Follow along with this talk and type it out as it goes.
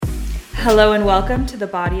Hello and welcome to the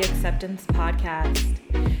Body Acceptance Podcast.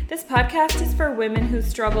 This podcast is for women who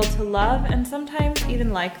struggle to love and sometimes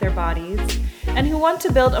even like their bodies, and who want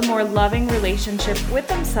to build a more loving relationship with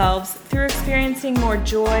themselves through experiencing more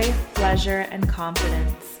joy, pleasure, and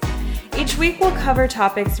confidence. Each week we'll cover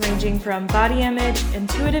topics ranging from body image,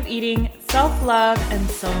 intuitive eating, self-love, and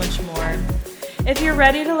so much more. If you're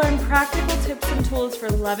ready to learn practical tips and tools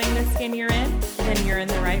for loving the skin you're in, then you're in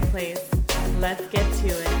the right place. Let's get to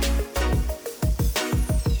it.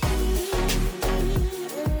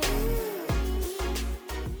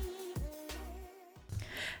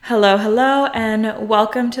 Hello, and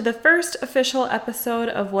welcome to the first official episode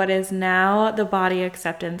of what is now the Body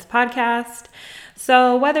Acceptance Podcast.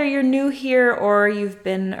 So whether you're new here or you've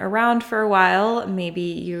been around for a while, maybe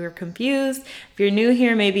you're confused. If you're new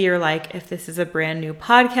here, maybe you're like, if this is a brand new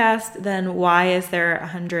podcast, then why is there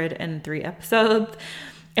 103 episodes?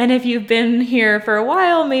 And if you've been here for a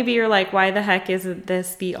while, maybe you're like, why the heck isn't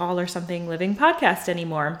this the All or Something Living podcast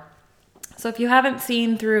anymore? So if you haven't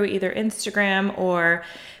seen through either Instagram or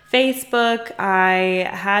Facebook, I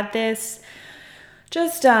had this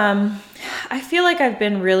I feel like I've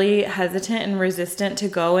been really hesitant and resistant to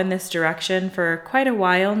go in this direction for quite a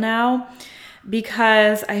while now,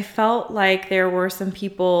 because I felt like there were some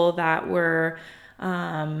people that were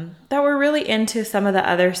really into some of the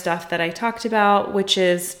other stuff that I talked about, which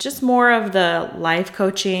is just more of the life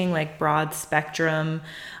coaching, like broad spectrum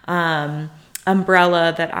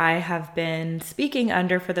umbrella that I have been speaking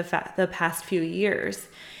under for the past few years.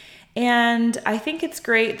 And I think it's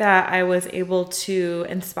great that I was able to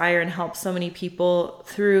inspire and help so many people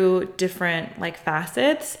through different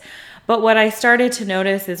facets. But what I started to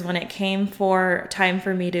notice is when it came for time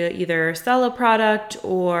for me to either sell a product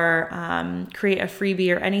or create a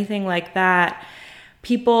freebie or anything like that,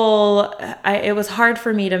 it was hard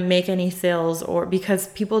for me to make any sales, or because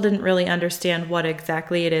people didn't really understand what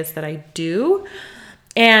exactly it is that I do.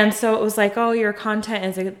 And so it was like, oh, your content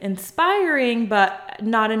is inspiring, but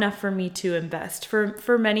not enough for me to invest.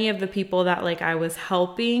 For many of the people that I was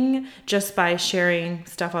helping just by sharing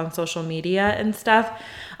stuff on social media and stuff.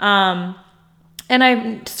 And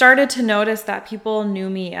I started to notice that people knew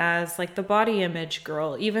me as the body image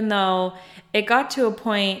girl, even though it got to a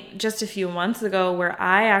point just a few months ago where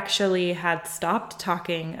I actually had stopped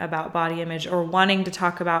talking about body image or wanting to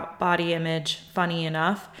talk about body image, funny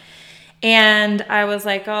enough. And I was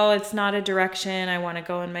like, oh, it's not a direction I want to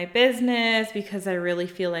go in my business, because I really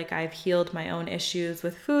feel like I've healed my own issues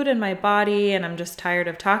with food and my body, and I'm just tired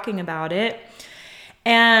of talking about it.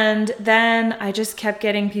 And then I just kept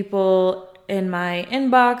getting people in my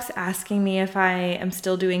inbox asking me if I am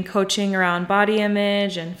still doing coaching around body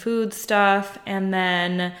image and food stuff. And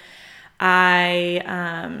then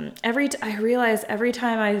I realized every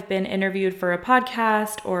time I've been interviewed for a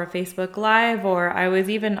podcast or a Facebook Live, or I was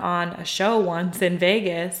even on a show once in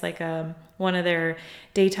Vegas, one of their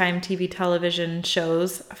daytime TV television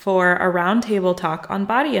shows, for a roundtable talk on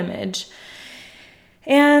body image.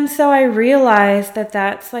 And so I realized that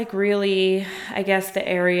that's really, I guess, the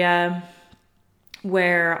area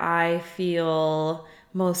where I feel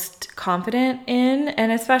most confident in.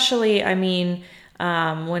 And especially,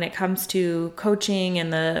 when it comes to coaching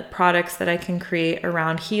and the products that I can create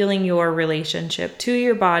around healing your relationship to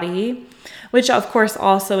your body, which of course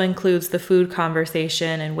also includes the food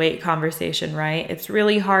conversation and weight conversation, right? It's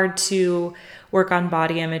really hard to work on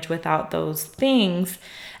body image without those things.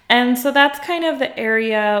 And so that's kind of the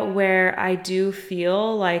area where I do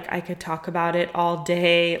feel like I could talk about it all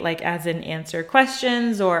day, as in answer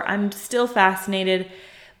questions, or I'm still fascinated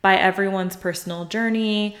by everyone's personal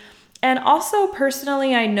journey. And also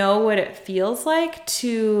personally, I know what it feels like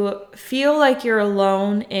to feel like you're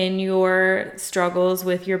alone in your struggles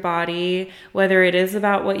with your body, whether it is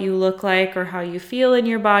about what you look like or how you feel in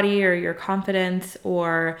your body or your confidence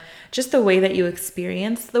or just the way that you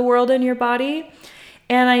experience the world in your body.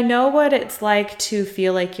 And I know what it's like to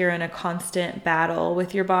feel like you're in a constant battle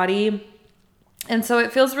with your body. And so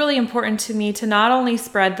it feels really important to me to not only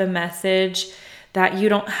spread the message that you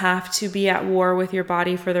don't have to be at war with your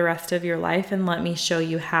body for the rest of your life, and let me show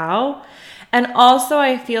you how. And also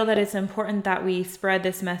I feel that it's important that we spread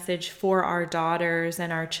this message for our daughters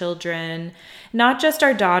and our children, not just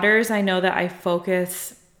our daughters. I know that I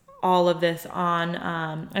focus all of this on,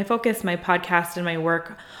 I focus my podcast and my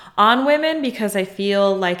work on women because I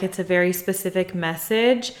feel like it's a very specific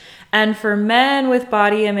message. And for men with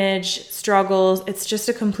body image struggles, it's just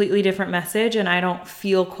a completely different message. And I don't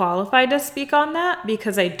feel qualified to speak on that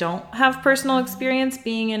because I don't have personal experience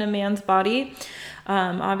being in a man's body,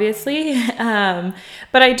 obviously.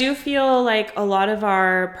 But I do feel like a lot of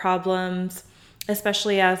our problems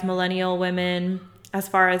especially as millennial women. As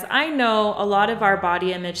far as I know, a lot of our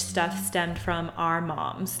body image stuff stemmed from our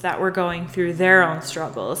moms that were going through their own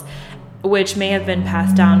struggles, which may have been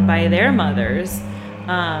passed down by their mothers.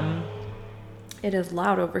 It is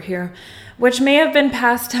loud over here, which may have been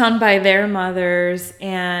passed down by their mothers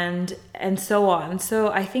and so on. So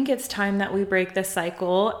I think it's time that we break the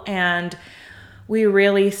cycle and we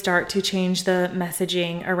really start to change the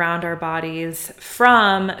messaging around our bodies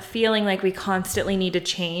from feeling like we constantly need to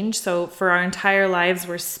change. So for our entire lives,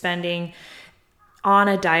 we're spending on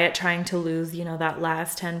a diet trying to lose, that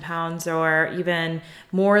last 10 pounds or even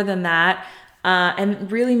more than that.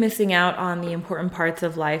 And really missing out on the important parts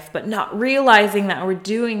of life, but not realizing that we're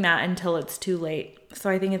doing that until it's too late.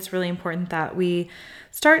 So I think it's really important that we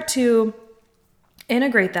start to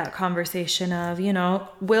integrate that conversation of,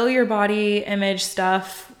 will your body image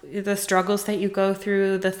stuff, the struggles that you go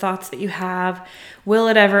through, the thoughts that you have, will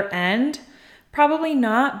it ever end? Probably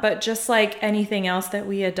not, but just like anything else that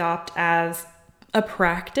we adopt as a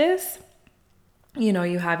practice, you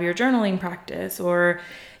have your journaling practice, or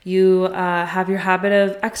you have your habit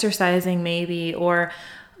of exercising maybe, or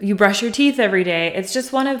you brush your teeth every day. It's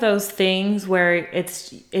just one of those things where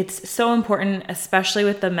it's so important, especially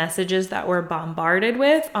with the messages that we're bombarded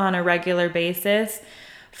with on a regular basis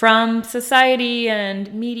from society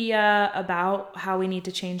and media about how we need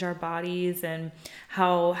to change our bodies and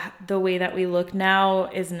how the way that we look now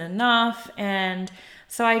isn't enough. And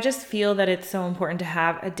so I just feel that it's so important to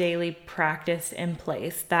have a daily practice in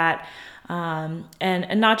place that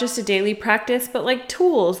and not just a daily practice, but like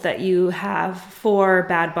tools that you have for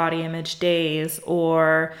bad body image days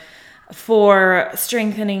or for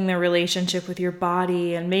strengthening the relationship with your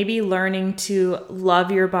body and maybe learning to love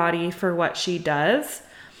your body for what she does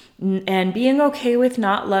and being okay with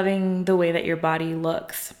not loving the way that your body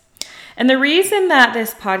looks. And the reason that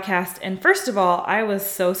this podcast, and first of all, I was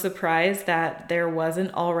so surprised that there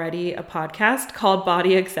wasn't already a podcast called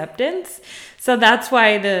Body Acceptance. So that's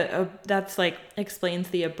why that's like explains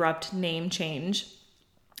the abrupt name change.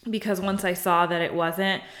 Because once I saw that it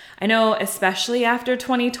wasn't, I know especially after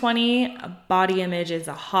 2020, body image is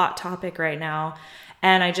a hot topic right now.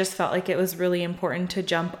 And I just felt like it was really important to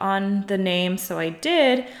jump on the name. So I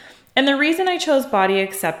did. And the reason I chose Body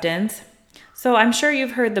Acceptance, so I'm sure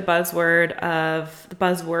you've heard the buzzwords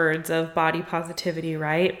of body positivity,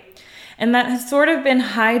 right? And that has sort of been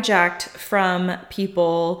hijacked from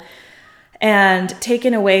people and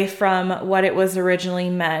taken away from what it was originally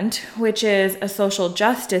meant, which is a social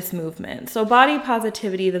justice movement. So body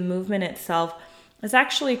positivity, the movement itself, is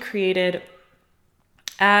actually created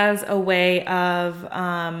as a way of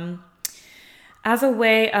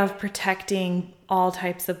protecting all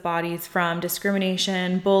types of bodies from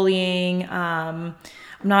discrimination, bullying. I'm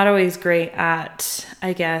not always great at,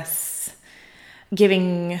 I guess,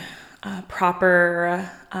 giving proper.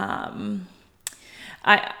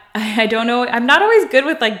 I don't know. I'm not always good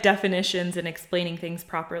with like definitions and explaining things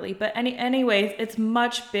properly. But anyways, it's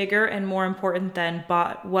much bigger and more important than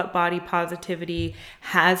what body positivity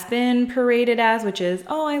has been paraded as, which is,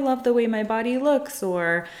 oh, I love the way my body looks,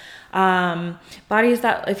 or bodies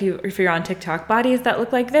that, if you're on TikTok, bodies that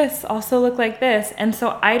look like this also look like this. And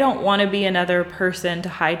so I don't want to be another person to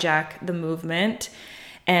hijack the movement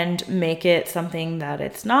and make it something that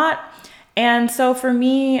it's not. And so for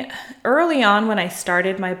me, early on when I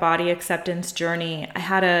started my body acceptance journey, I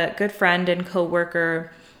had a good friend and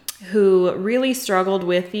coworker who really struggled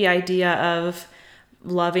with the idea of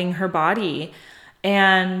loving her body.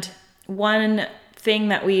 And one thing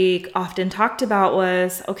that we often talked about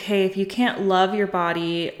was, okay, if you can't love your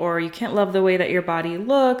body, or you can't love the way that your body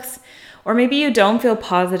looks, or maybe you don't feel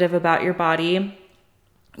positive about your body,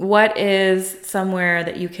 what is somewhere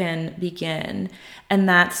that you can begin? And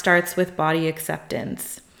that starts with body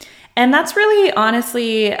acceptance. And that's really,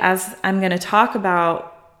 honestly, as I'm going to talk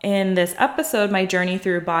about in this episode, my journey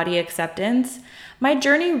through body acceptance, my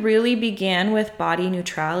journey really began with body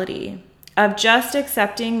neutrality, of just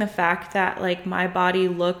accepting the fact that like my body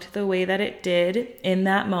looked the way that it did in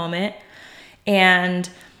that moment, and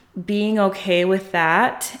being okay with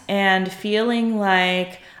that, and feeling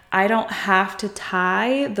like I don't have to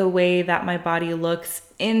tie the way that my body looks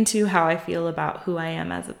into how I feel about who I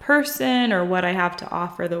am as a person or what I have to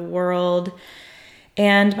offer the world.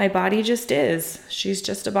 And my body just is. She's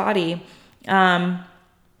just a body. And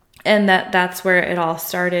that's where it all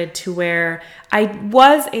started, to where I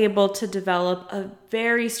was able to develop a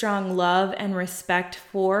very strong love and respect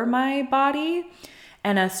for my body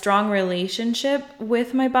and a strong relationship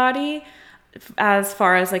with my body, as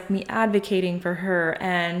far as like me advocating for her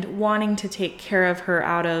and wanting to take care of her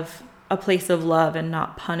out of a place of love and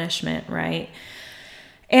not punishment, right?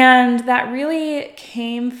 And that really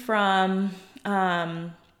came from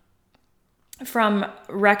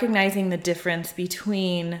recognizing the difference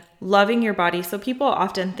between loving your body. So people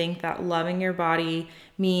often think that loving your body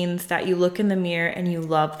means that you look in the mirror and you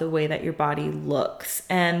love the way that your body looks,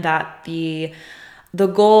 and that the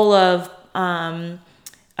goal of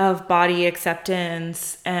body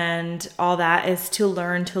acceptance and all that is to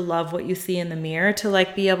learn to love what you see in the mirror, to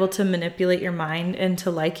like be able to manipulate your mind into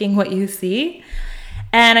liking what you see.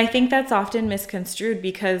 And I think that's often misconstrued,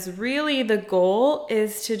 because really the goal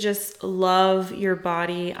is to just love your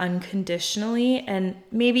body unconditionally. And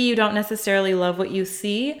maybe you don't necessarily love what you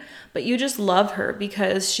see, but you just love her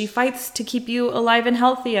because she fights to keep you alive and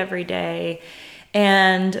healthy every day.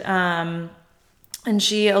 And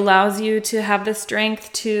she allows you to have the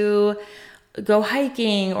strength to go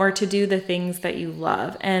hiking or to do the things that you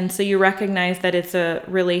love. And so you recognize that it's a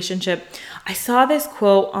relationship. I saw this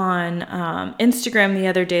quote on Instagram the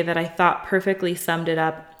other day that I thought perfectly summed it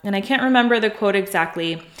up. And I can't remember the quote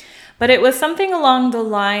exactly, but it was something along the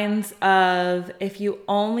lines of, if you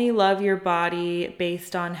only love your body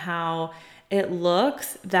based on how it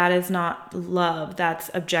looks, that is not love,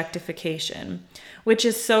 that's objectification. Which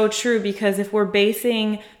is so true, because if we're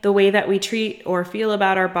basing the way that we treat or feel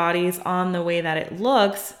about our bodies on the way that it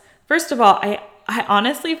looks, first of all, I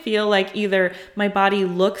honestly feel like either my body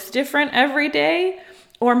looks different every day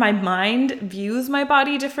or my mind views my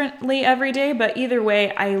body differently every day. But either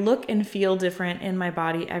way, I look and feel different in my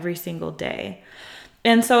body every single day.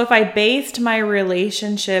 And so if I based my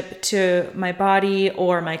relationship to my body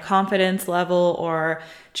or my confidence level or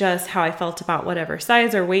just how I felt about whatever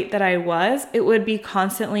size or weight that I was, it would be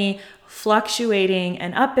constantly fluctuating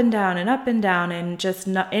and up and down and just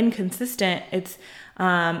not inconsistent. It's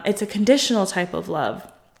a conditional type of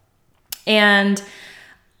love. And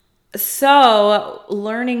so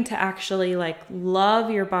learning to actually like love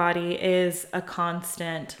your body is a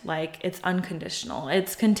constant, like it's unconditional,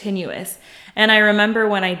 it's continuous. And I remember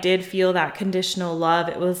when I did feel that conditional love,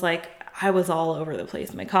 it was like I was all over the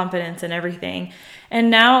place, my confidence and everything. And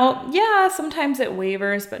now, yeah, sometimes it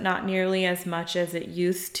wavers, but not nearly as much as it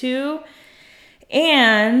used to.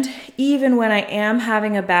 And even when I am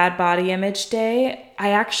having a bad body image day,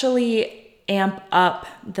 I actually amp up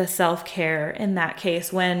the self-care in that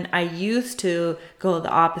case, when I used to go the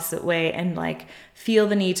opposite way and like feel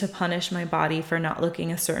the need to punish my body for not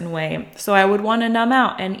looking a certain way. So I would want to numb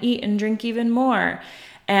out and eat and drink even more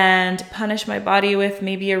and punish my body with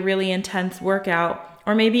maybe a really intense workout,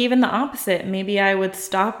 or maybe even the opposite. Maybe I would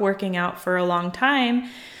stop working out for a long time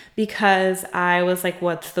because I was like,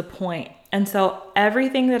 what's the point? And so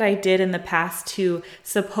everything that I did in the past to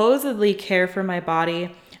supposedly care for my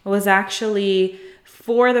body was actually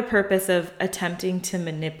for the purpose of attempting to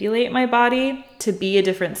manipulate my body to be a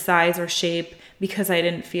different size or shape because I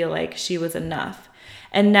didn't feel like she was enough.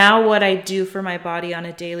 And now what I do for my body on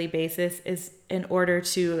a daily basis is in order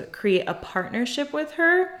to create a partnership with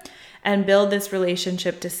her and build this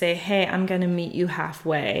relationship to say, hey, I'm going to meet you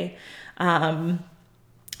halfway. And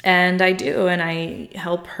I do, and I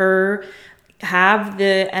help her have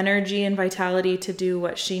the energy and vitality to do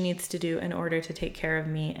what she needs to do in order to take care of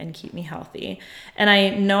me and keep me healthy. And I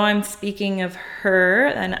know I'm speaking of her,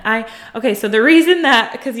 and so the reason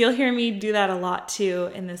that, because you'll hear me do that a lot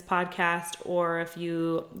too in this podcast, or if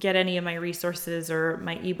you get any of my resources or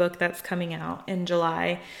my ebook that's coming out in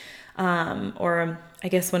July, or I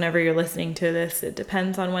guess whenever you're listening to this, it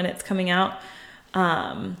depends on when it's coming out.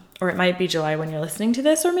 Or it might be July when you're listening to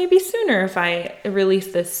this, or maybe sooner if I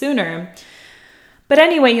release this sooner. But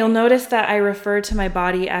anyway, you'll notice that I refer to my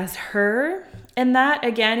body as her. And that,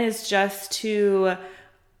 again, is just to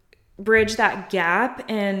bridge that gap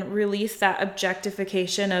and release that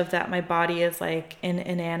objectification of that my body is like an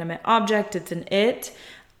inanimate object. It's an it.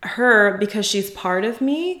 Her, because she's part of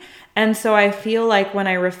me. And so I feel like when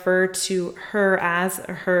I refer to her as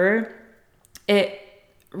her, it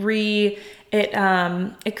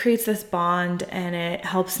creates this bond, and it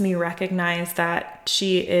helps me recognize that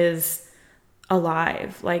she is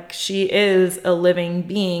alive. Like, she is a living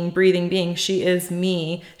being, breathing being. She is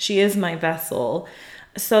me. She is my vessel.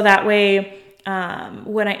 So that way,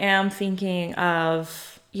 when I am thinking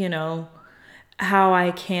of, how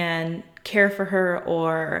I can care for her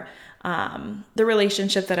or the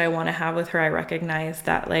relationship that I want to have with her, I recognize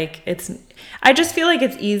that I just feel like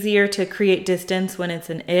it's easier to create distance when it's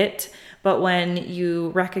an it. But when you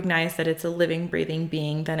recognize that it's a living, breathing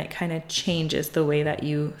being, then it kind of changes the way that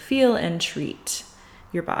you feel and treat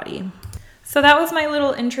your body. So that was my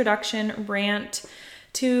little introduction rant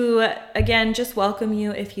to, again, just welcome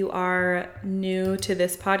you if you are new to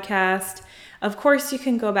this podcast. Of course, you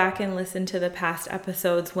can go back and listen to the past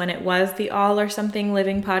episodes when it was the All or Something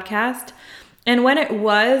Living podcast. And when it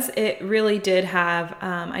was, it really did have,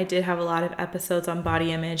 I did have a lot of episodes on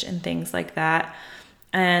body image and things like that.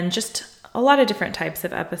 And just a lot of different types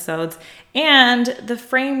of episodes. And the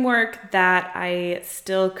framework that I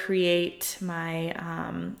still create my,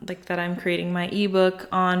 that I'm creating my ebook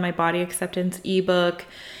on, my body acceptance ebook,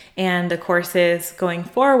 and the courses going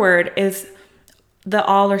forward is the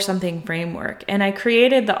All or Something framework. And I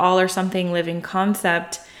created the All or Something Living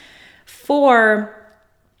concept for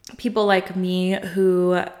people like me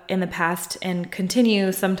who in the past and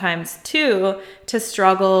continue sometimes too to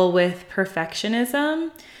struggle with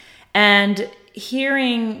perfectionism. And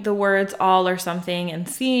hearing the words all or something and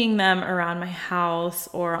seeing them around my house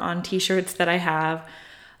or on t-shirts that I have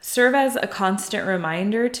serve as a constant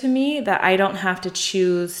reminder to me that I don't have to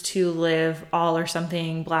choose to live all or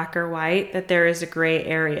something, black or white, that there is a gray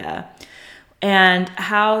area. And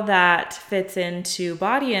how that fits into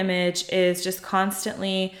body image is just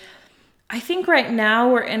constantly, I think right now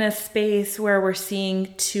we're in a space where we're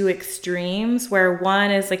seeing two extremes, where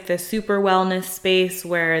one is like the super wellness space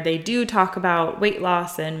where they do talk about weight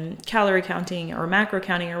loss and calorie counting or macro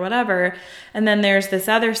counting or whatever. And then there's this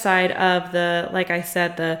other side of the, like I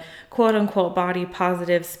said, the quote unquote body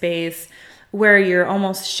positive space where you're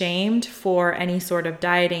almost shamed for any sort of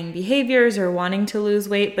dieting behaviors or wanting to lose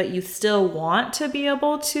weight, but you still want to be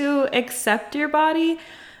able to accept your body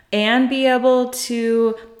and be able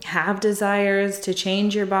to have desires to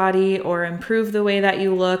change your body or improve the way that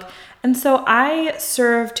you look. And so I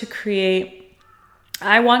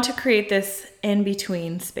want to create this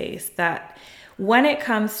in-between space that when it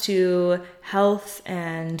comes to health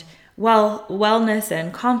and wellness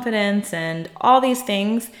and confidence and all these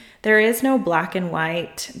things, there is no black and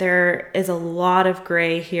white. There is a lot of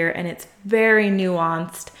gray here, and it's very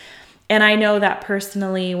nuanced. And I know that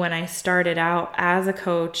personally, when I started out as a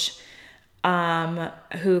coach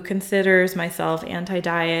who considers myself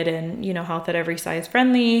anti-diet and, health at every size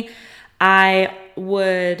friendly, I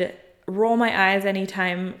would roll my eyes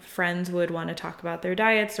anytime friends would want to talk about their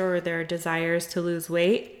diets or their desires to lose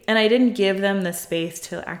weight. And I didn't give them the space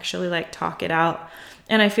to actually talk it out.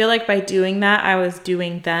 And I feel like by doing that, I was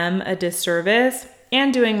doing them a disservice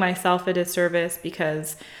and doing myself a disservice,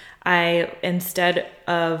 because instead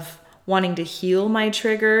of wanting to heal my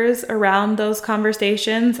triggers around those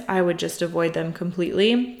conversations, I would just avoid them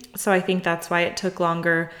completely. So I think that's why it took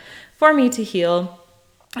longer for me to heal.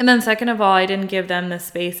 And then second of all, I didn't give them the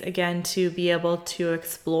space again to be able to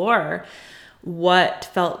explore what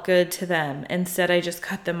felt good to them. Instead, I just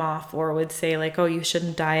cut them off or would say oh, you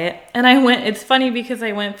shouldn't diet. And it's funny because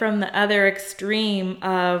I went from the other extreme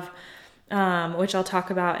of, which I'll talk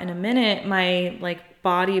about in a minute, my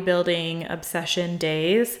bodybuilding obsession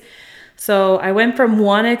days. So I went from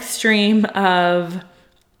one extreme of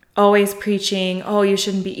always preaching, oh, you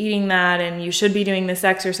shouldn't be eating that and you should be doing this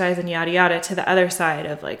exercise and yada yada, to the other side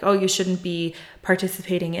of oh, you shouldn't be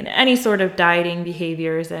participating in any sort of dieting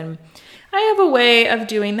behaviors. And I have a way of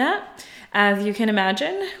doing that, as you can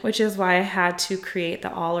imagine, which is why I had to create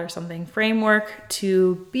the All or Something framework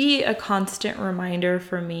to be a constant reminder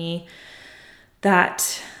for me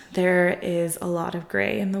that there is a lot of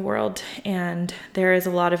gray in the world, and there is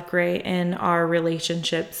a lot of gray in our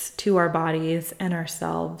relationships to our bodies and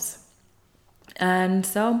ourselves. And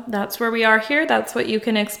so that's where we are here. That's what you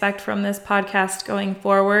can expect from this podcast going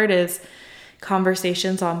forward, is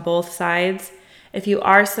conversations on both sides. If you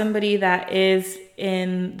are somebody that is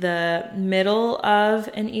in the middle of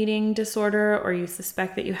an eating disorder, or you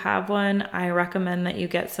suspect that you have one, I recommend that you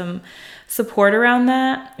get some support around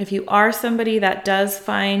that. If you are somebody that does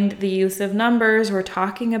find the use of numbers, we're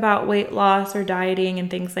talking about weight loss or dieting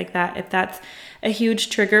and things like that, if that's a huge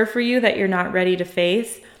trigger for you that you're not ready to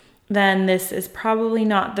face, then this is probably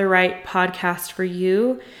not the right podcast for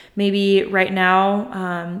you. Maybe right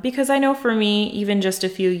now, because I know for me, even just a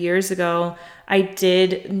few years ago, I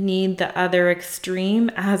did need the other extreme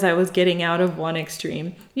as I was getting out of one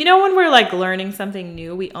extreme. When we're learning something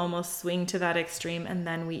new, we almost swing to that extreme and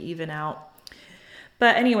then we even out.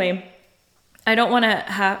 But anyway, I don't want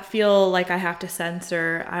to feel like I have to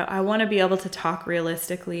censor. I want to be able to talk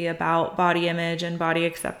realistically about body image and body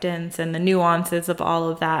acceptance and the nuances of all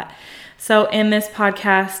of that. So in this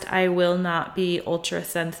podcast, I will not be ultra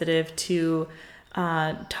sensitive to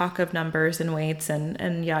talk of numbers and weights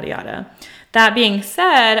and yada yada. That being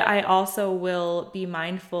said, I also will be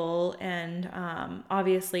mindful and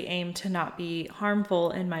obviously aim to not be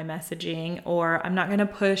harmful in my messaging, or I'm not going to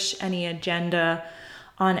push any agenda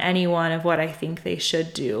on anyone of what I think they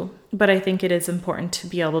should do. But I think it is important to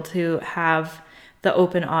be able to have the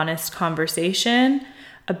open, honest conversation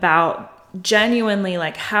about genuinely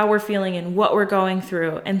like how we're feeling and what we're going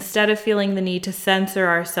through, instead of feeling the need to censor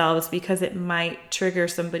ourselves because it might trigger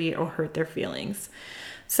somebody or hurt their feelings.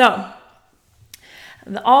 So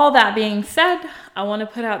all that being said, I want to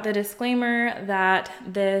put out the disclaimer that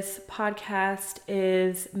this podcast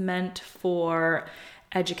is meant for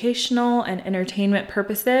educational and entertainment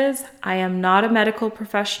purposes. I am not a medical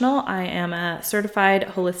professional. I am a certified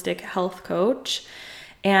holistic health coach,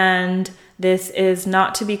 and this is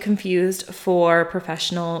not to be confused for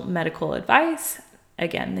professional medical advice.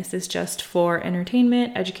 Again, this is just for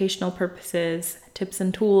entertainment, educational purposes, tips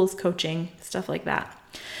and tools, coaching, stuff like that.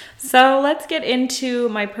 So let's get into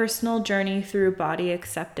my personal journey through body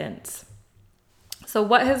acceptance. So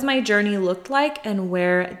what has my journey looked like, and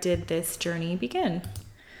where did this journey begin?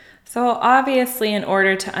 So obviously, in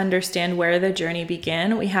order to understand where the journey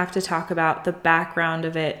began, we have to talk about the background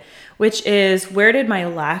of it, which is, where did my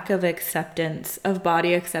lack of acceptance, of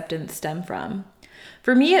body acceptance, stem from?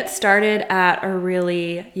 For me, it started at a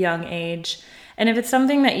really young age. And if it's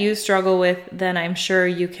something that you struggle with, then I'm sure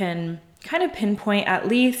you can kind of pinpoint, at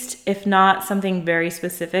least, if not something very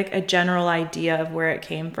specific, a general idea of where it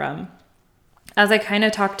came from. As I kind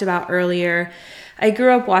of talked about earlier, I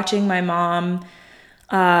grew up watching my mom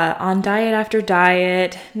on diet after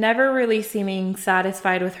diet, never really seeming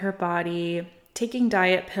satisfied with her body, taking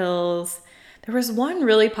diet pills. There was one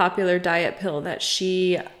really popular diet pill that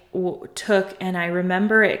she took, and I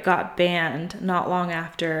remember it got banned not long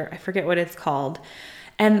after. I forget what it's called.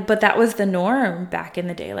 But that was the norm back in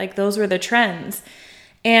the day. Like, those were the trends.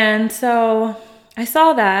 And so I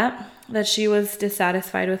saw that she was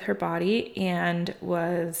dissatisfied with her body and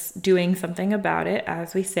was doing something about it,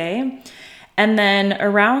 as we say. And then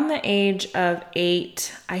around the age of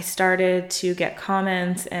 8, I started to get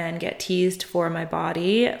comments and get teased for my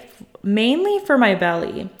body, mainly for my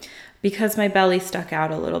belly, because my belly stuck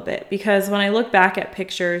out a little bit. Because when I look back at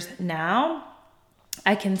pictures now,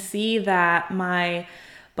 I can see that my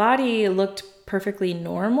body looked perfectly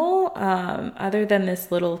normal, other than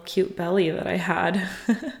this little cute belly that I had.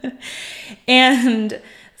 And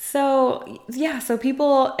so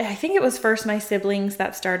people, I think it was first my siblings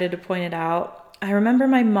that started to point it out. I remember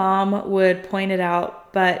my mom would point it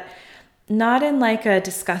out, but not in like a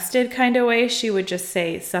disgusted kind of way. She would just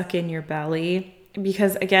say, "Suck in your belly."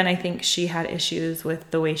 Because again, I think she had issues with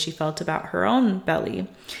the way she felt about her own belly.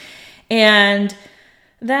 And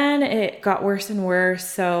then it got worse and worse.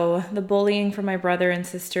 So the bullying from my brother and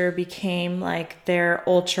sister became like their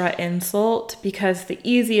ultra insult, because the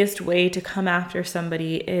easiest way to come after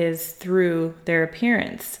somebody is through their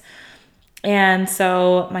appearance. And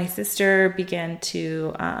so my sister began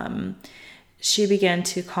to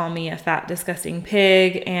call me a fat, disgusting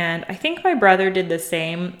pig. And I think my brother did the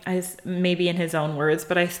same, as maybe in his own words,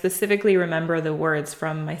 but I specifically remember the words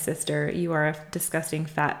from my sister: "You are a disgusting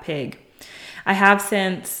fat pig." I have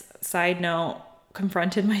since, side note,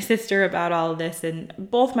 confronted my sister about all of this, and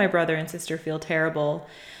both my brother and sister feel terrible.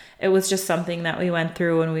 It was just something that we went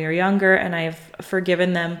through when we were younger, and I've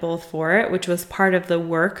forgiven them both for it, which was part of the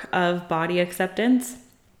work of body acceptance.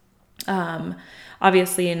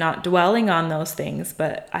 Obviously not dwelling on those things,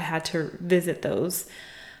 but I had to visit those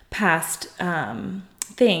past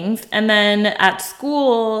things. And then at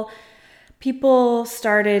school, people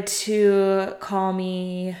started to call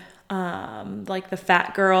me like the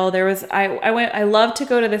fat girl. I loved to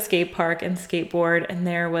go to the skate park and skateboard, and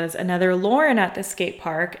there was another Lauren at the skate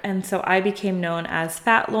park. And so I became known as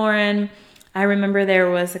Fat Lauren. I remember there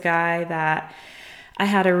was a guy that I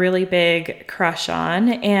had a really big crush on,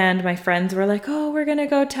 and my friends were like, "Oh, we're going to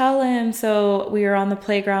go tell him." So we were on the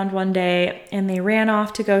playground one day, and they ran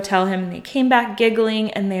off to go tell him, and they came back giggling,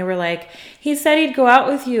 and they were like, "He said he'd go out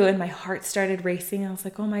with you." And my heart started racing. I was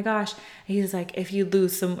like, "Oh my gosh." He's like,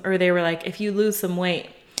 they were like, "If you lose some weight."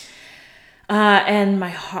 And my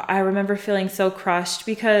heart, I remember feeling so crushed,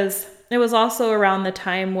 because it was also around the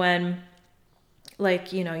time when,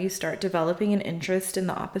 like, you start developing an interest in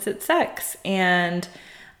the opposite sex. And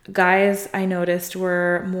guys, I noticed,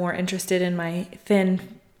 were more interested in my thin,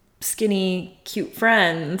 skinny, cute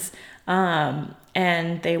friends.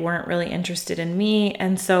 And they weren't really interested in me.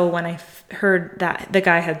 And so when I heard that the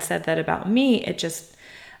guy had said that about me,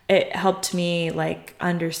 it helped me like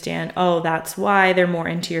understand, oh, that's why they're more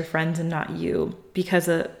into your friends and not you, because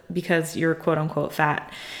you're quote unquote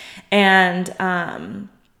fat. And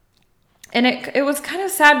it was kind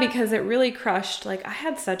of sad, because it really crushed. Like, I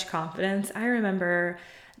had such confidence. I remember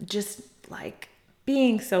just like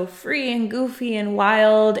being so free and goofy and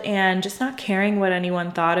wild and just not caring what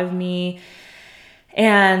anyone thought of me.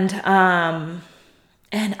 And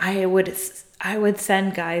I would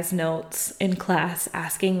send guys notes in class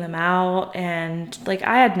asking them out, and like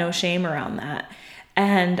I had no shame around that.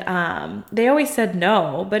 And they always said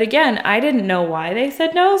no, but again, I didn't know why they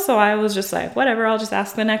said no, so I was just like, whatever, I'll just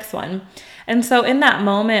ask the next one. And so in that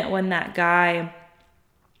moment when that guy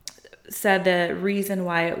said the reason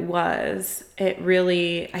why it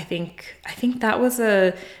really, I think that was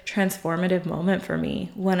a transformative moment for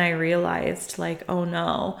me when I realized like, oh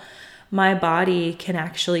no, my body can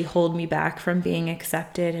actually hold me back from being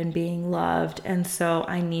accepted and being loved. And so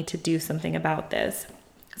I need to do something about this.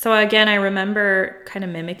 So again, I remember kind of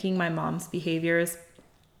mimicking my mom's behaviors.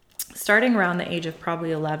 Starting around the age of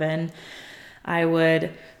probably 11, I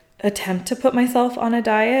would attempt to put myself on a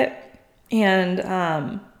diet.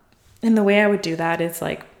 And the way I would do that is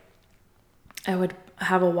like, I would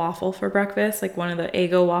have a waffle for breakfast, like one of the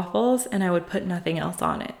Eggo waffles, and I would put nothing else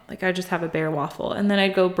on it. Like I'd just have a bare waffle. And then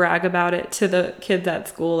I'd go brag about it to the kids at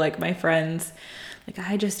school, like my friends. Like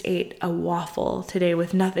I just ate a waffle today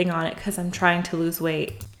with nothing on it because I'm trying to lose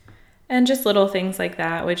weight. And just little things like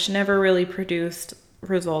that, which never really produced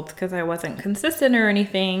results because I wasn't consistent or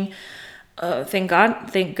anything. Thank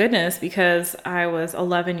goodness, because I was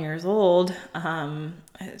 11 years old.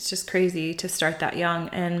 It's just crazy to start that young.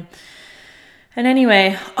 And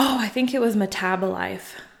anyway, I think it was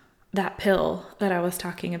Metabolife, that pill that I was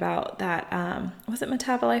talking about. That was it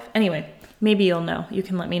Metabolife? Anyway, maybe you'll know. You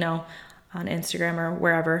can let me know on Instagram or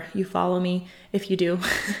wherever you follow me if you do.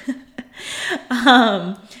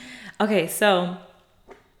 Okay, so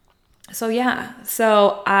those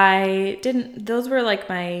were like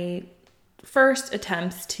my first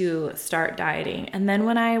attempts to start dieting. And then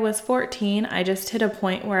when I was 14, I just hit a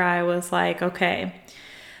point where I was like, okay,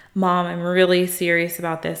 Mom, I'm really serious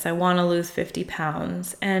about this. I want to lose 50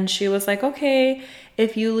 pounds. And she was like, okay,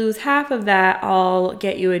 if you lose half of that, I'll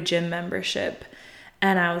get you a gym membership.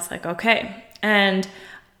 And I was like, okay. And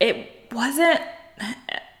it wasn't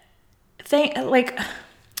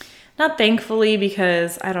not thankfully,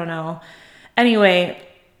 because I don't know. Anyway,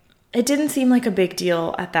 it didn't seem like a big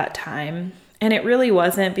deal at that time. And it really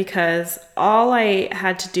wasn't, because all I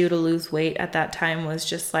had to do to lose weight at that time was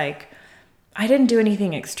just like, I didn't do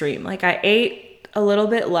anything extreme. Like I ate a little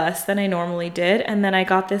bit less than I normally did. And then I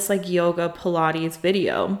got this like yoga Pilates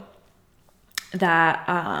video that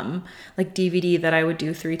like DVD that I would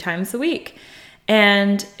do 3 times a week.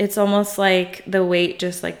 And it's almost like the weight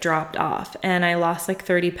just like dropped off, and I lost like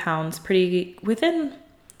 30 pounds pretty within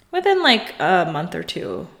like a month or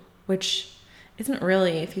two, which isn't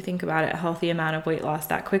really, if you think about it, a healthy amount of weight loss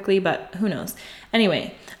that quickly, but who knows.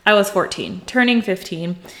 Anyway, I was 14, turning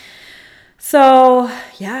 15. So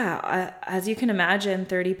yeah, as you can imagine,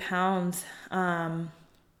 30 pounds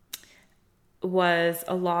was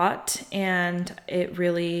a lot, and it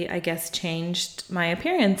really, I guess, changed my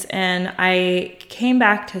appearance. And I came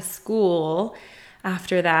back to school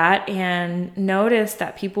after that and noticed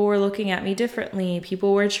that people were looking at me differently.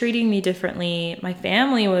 People were treating me differently. My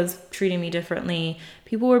family was treating me differently.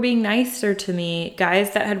 People were being nicer to me.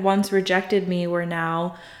 Guys that had once rejected me were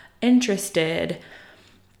now interested.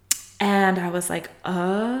 And I was like,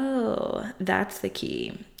 oh, that's the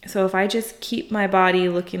key. So if I just keep my body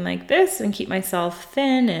looking like this and keep myself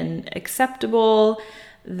thin and acceptable,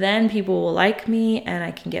 then people will like me, and I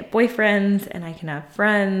can get boyfriends and I can have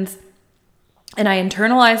friends. And I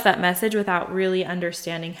internalized that message without really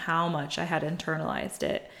understanding how much I had internalized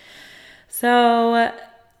it. So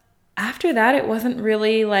after that, it wasn't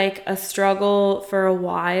really like a struggle for a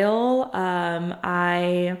while.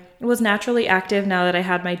 I was naturally active now that I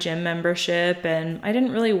had my gym membership, and I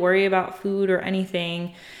didn't really worry about food or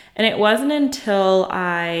anything. And it wasn't until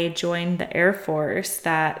I joined the Air Force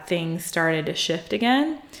that things started to shift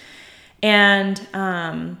again. And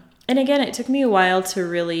again, it took me a while to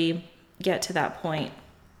really get to that point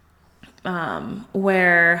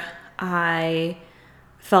where I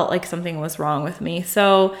felt like something was wrong with me.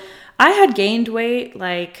 So I had gained weight,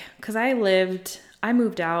 because I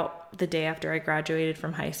moved out the day after I graduated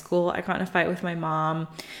from high school. I got in a fight with my mom,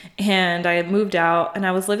 and I moved out, and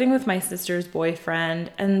I was living with my sister's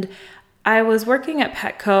boyfriend, and I was working at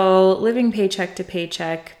Petco, living paycheck to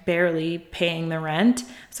paycheck, barely paying the rent.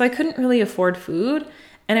 So I couldn't really afford food,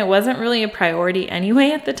 and it wasn't really a priority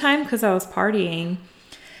anyway at the time because I was partying.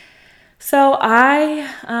 So I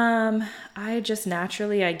just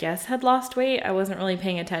naturally, I guess, had lost weight. I wasn't really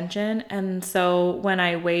paying attention. And so when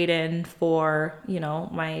I weighed in for,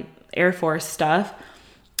 my Air Force stuff,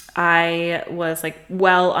 I was like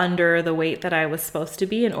well under the weight that I was supposed to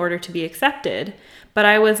be in order to be accepted. But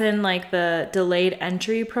I was in like the delayed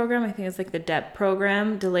entry program. I think it's like the DEP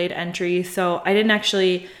program, delayed entry. So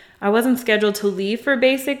I wasn't scheduled to leave for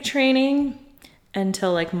basic training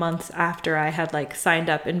until like months after I had like signed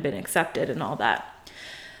up and been accepted and all that.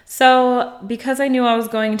 So because I knew I was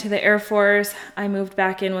going to the Air Force, I moved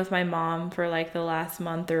back in with my mom for like the last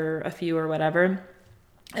month or a few or whatever.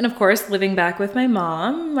 And of course, living back with my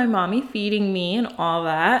mom, my mommy feeding me and all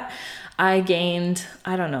that, I gained,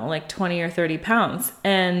 I don't know, like 20 or 30 pounds.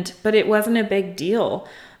 But it wasn't a big deal.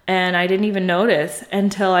 And I didn't even notice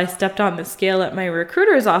until I stepped on the scale at my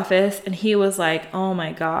recruiter's office and he was like, "Oh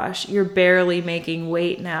my gosh, you're barely making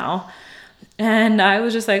weight now." And I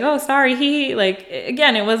was just like, "Oh, sorry."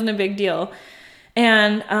 Again, it wasn't a big deal.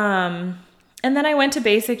 And then I went to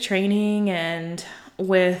basic training, and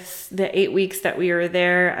with the 8 weeks that we were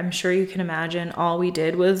there, I'm sure you can imagine all we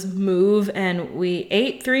did was move, and we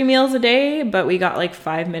ate 3 meals a day, but we got like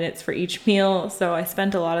 5 minutes for each meal. So I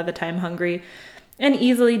spent a lot of the time hungry and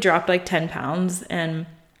easily dropped like 10 pounds. And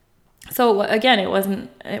so again, it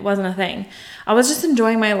wasn't a thing. I was just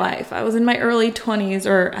enjoying my life. I was in my early 20s,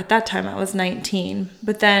 or at that time I was 19.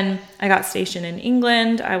 But then I got stationed in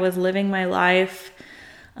England. I was living my life,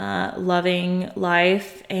 loving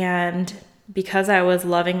life. And because I was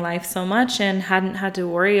loving life so much and hadn't had to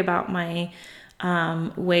worry about my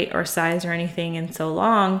weight or size or anything in so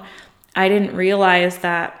long, I didn't realize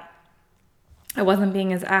that I wasn't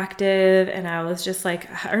being as active, and I was just like,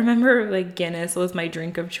 I remember like Guinness was my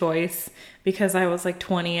drink of choice because I was like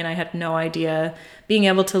 20 and I had no idea being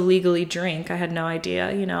able to legally drink. I had no idea,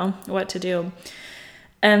 what to do.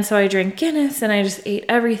 And so I drank Guinness and I just ate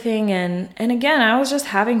everything. And again, I was just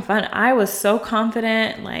having fun. I was so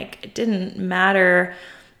confident, like it didn't matter.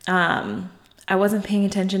 I wasn't paying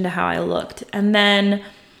attention to how I looked. And then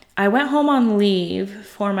I went home on leave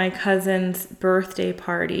for my cousin's birthday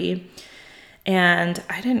party. And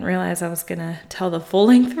I didn't realize I was going to tell the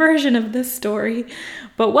full-length version of this story,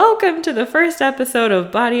 but welcome to the first episode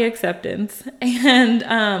of Body Acceptance. And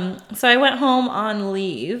so I went home on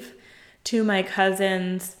leave to my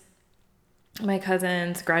cousin's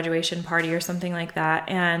graduation party or something like that.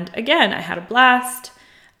 And again, I had a blast.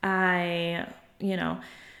 I,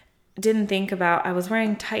 didn't think about, I was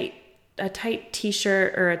wearing a tight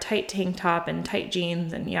t-shirt or a tight tank top and tight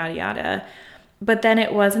jeans and yada yada. But then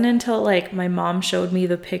it wasn't until like my mom showed me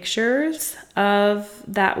the pictures of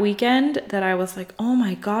that weekend that I was like, "Oh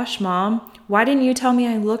my gosh, Mom, why didn't you tell me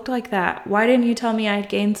I looked like that? Why didn't you tell me I'd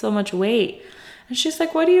gained so much weight?" And she's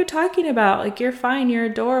like, "What are you talking about? Like, you're fine, you're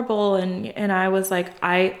adorable." And I was like,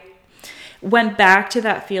 I went back to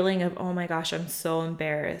that feeling of, oh my gosh, I'm so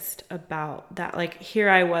embarrassed about that. Like, here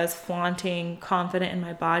I was flaunting, confident in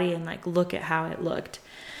my body, and like, look at how it looked.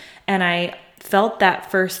 And I felt that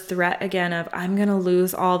first threat again of, I'm going to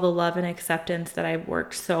lose all the love and acceptance that I've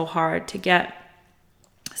worked so hard to get.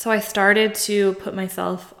 So I started to put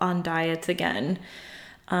myself on diets again.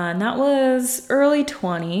 And that was early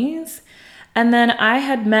 20s. And then I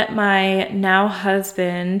had met my now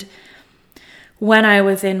husband when I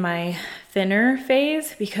was in my thinner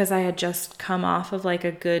phase, because I had just come off of like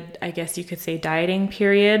a good, I guess you could say, dieting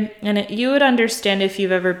period. And you would understand if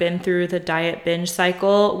you've ever been through the diet binge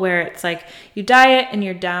cycle, where it's like you diet and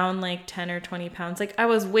you're down like 10 or 20 pounds. Like I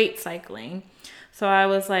was weight cycling. So I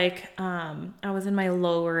was like, I was in my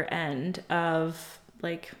lower end of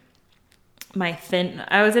like on my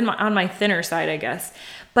thinner side, I guess,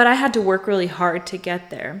 but I had to work really hard to get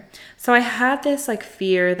there. So I had this like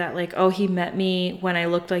fear that like, oh, he met me when I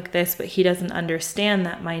looked like this, but he doesn't understand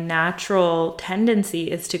that my natural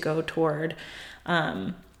tendency is to go toward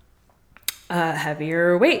a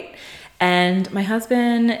heavier weight. And my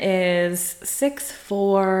husband is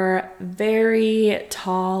 6'4", very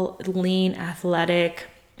tall, lean, athletic,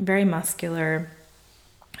 very muscular.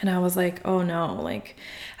 And I was like, oh no, like,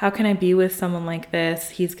 how can I be with someone like this?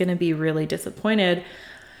 He's going to be really disappointed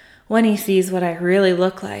when he sees what I really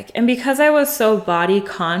look like. And because I was so body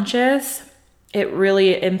conscious, it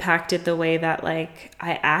really impacted the way that like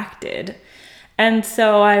I acted. And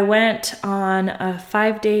so I went on a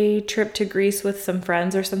 5-day trip to Greece with some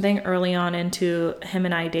friends or something early on into him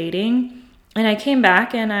and I dating. And I came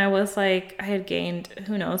back and I was like, I had gained,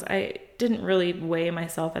 who knows, I didn't really weigh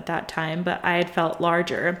myself at that time, but I had felt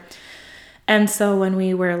larger. And so when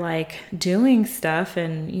we were like doing stuff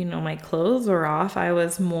and, my clothes were off, I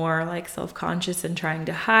was more like self-conscious and trying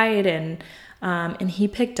to hide. And he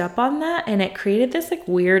picked up on that, and it created this like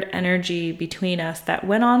weird energy between us that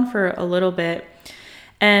went on for a little bit.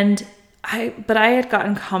 But I had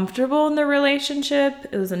gotten comfortable in the relationship.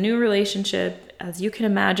 It was a new relationship. as you can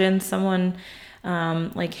imagine, someone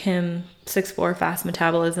like him, 6'4", fast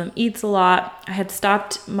metabolism, eats a lot. I had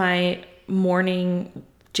stopped my morning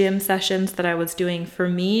gym sessions that I was doing for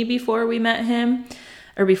me before we met him,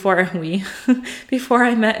 or before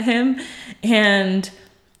I met him. And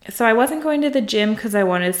so I wasn't going to the gym because I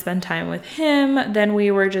wanted to spend time with him. Then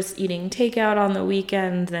we were just eating takeout on the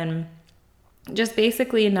weekends and just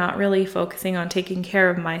basically not really focusing on taking care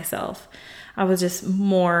of myself. I was just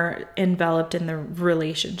more enveloped in the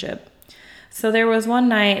relationship. So there was one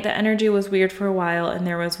night, the energy was weird for a while, and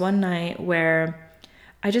there was one night where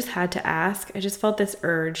I just had to ask. I just felt this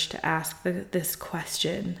urge to ask this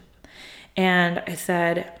question. And I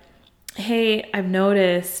said, hey, I've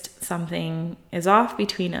noticed something is off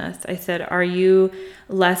between us. I said, are you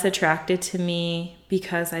less attracted to me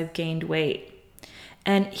because I've gained weight?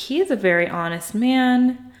 And he is a very honest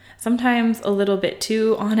man, sometimes a little bit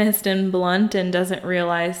too honest and blunt, and doesn't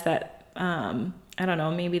realize that, I don't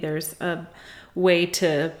know, maybe there's a way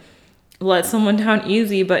to let someone down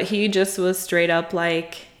easy, but he just was straight up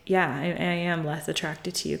like, yeah, I am less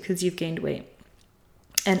attracted to you because you've gained weight.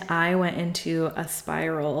 And I went into a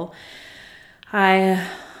spiral. I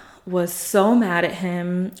was so mad at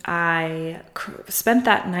him. I spent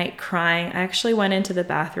that night crying. I actually went into the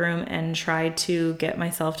bathroom and tried to get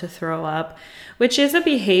myself to throw up, which is a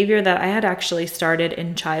behavior that I had actually started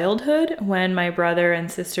in childhood. When my brother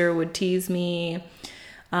and sister would tease me,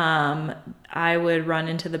 I would run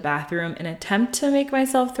into the bathroom and attempt to make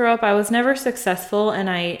myself throw up. I was never successful, and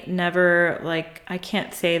I never, I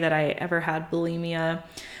can't say that I ever had bulimia,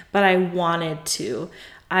 but I wanted to.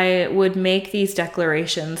 I would make these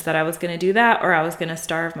declarations that I was going to do that or I was going to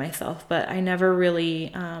starve myself, but I never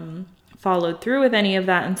really followed through with any of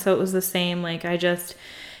that. And so it was the same, I just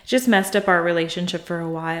messed up our relationship for a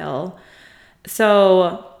while.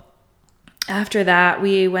 So after that,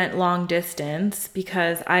 we went long distance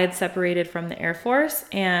because I had separated from the Air Force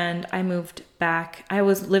and I moved back. I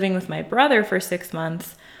was living with my brother for 6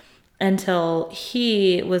 months until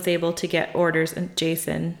he was able to get orders, and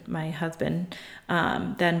Jason, my husband,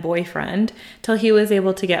 then boyfriend, till he was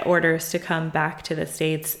able to get orders to come back to the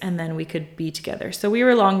States, and then we could be together. So we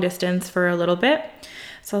were long distance for a little bit.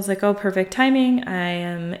 So I was like, oh, perfect timing. I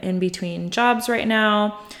am in between jobs right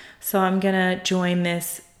now. So I'm going to join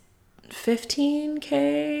this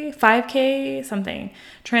 15K, 5K, something,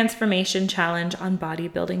 transformation challenge on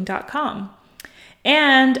bodybuilding.com.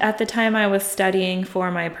 And at the time I was studying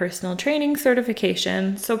for my personal training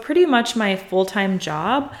certification. So pretty much my full-time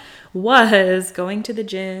job was going to the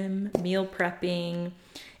gym, meal prepping.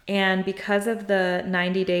 And because of the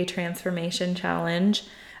 90-day transformation challenge,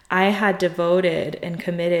 I had devoted and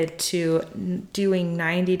committed to doing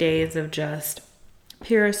 90 days of just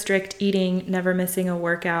pure strict eating, never missing a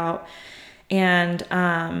workout, and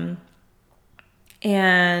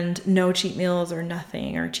no cheat meals or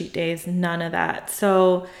nothing, or cheat days, none of that.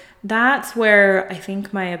 So that's where I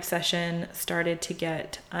think my obsession started to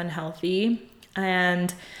get unhealthy.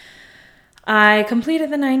 And I completed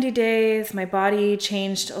the 90 days. My body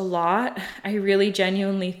changed a lot. I really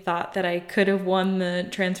genuinely thought that I could have won the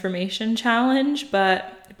transformation challenge,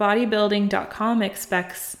 but bodybuilding.com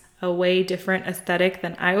expects a way different aesthetic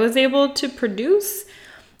than I was able to produce.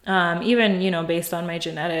 Even, based on my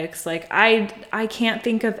genetics, I can't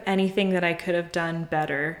think of anything that I could have done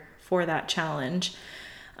better for that challenge.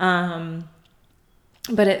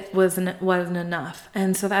 But it wasn't enough.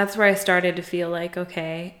 And so that's where I started to feel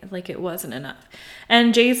okay, it wasn't enough.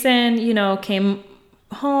 And Jason, came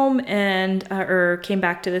home and, or came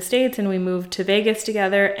back to the States, and we moved to Vegas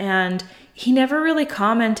together, and he never really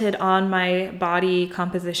commented on my body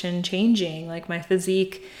composition changing, my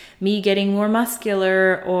physique, me getting more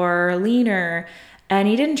muscular or leaner, and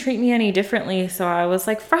he didn't treat me any differently. So I was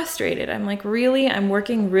frustrated. I'm really? I'm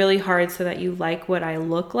working really hard so that you like what I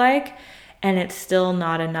look like, and it's still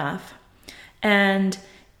not enough. And,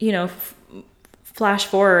 flash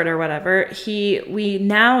forward or whatever, we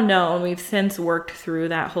now know, and we've since worked through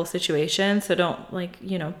that whole situation. So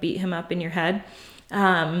don't beat him up in your head.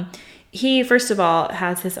 He, first of all,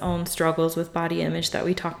 has his own struggles with body image that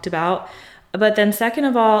we talked about. But then second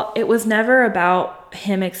of all, it was never about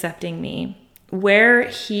him accepting me. Where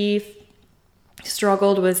he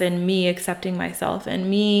struggled was in me accepting myself and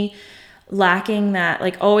me lacking that,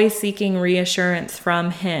 always seeking reassurance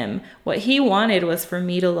from him. What he wanted was for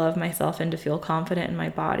me to love myself and to feel confident in my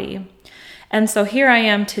body. And so here I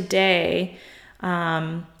am today,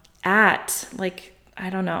 at I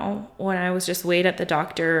don't know, when I was just weighed at the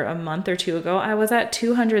doctor a month or two ago, I was at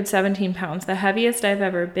 217 pounds, the heaviest I've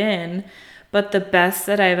ever been, but the best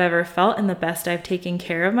that I've ever felt and the best I've taken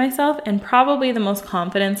care of myself, and probably the most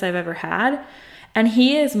confidence I've ever had. And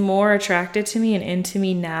he is more attracted to me and into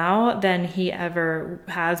me now than he ever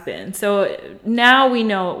has been. So now we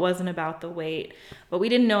know it wasn't about the weight, but we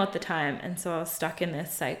didn't know at the time. And so I was stuck in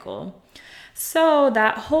this cycle. So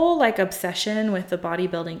that whole like obsession with the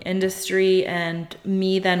bodybuilding industry and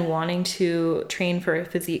me then wanting to train for a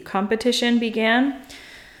physique competition began.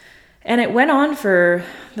 And it went on for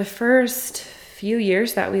the first few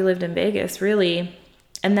years that we lived in Vegas, really.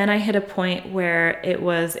 And then I hit a point where it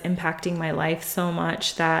was impacting my life so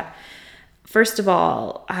much that, first of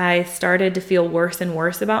all, I started to feel worse and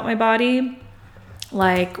worse about my body,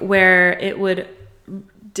 like where it would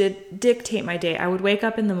dictate my day. I would wake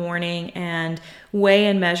up in the morning and weigh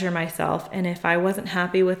and measure myself. And if I wasn't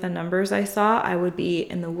happy with the numbers I saw, I would be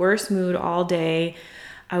in the worst mood all day.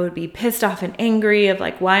 I would be pissed off and angry of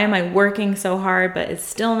like, why am I working so hard, but it's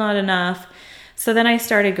still not enough? So then I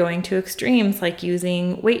started going to extremes, like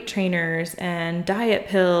using weight trainers and diet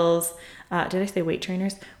pills. Did I say weight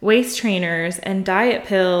trainers? Waist trainers and diet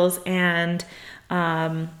pills, and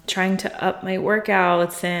trying to up my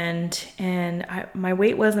workouts, and my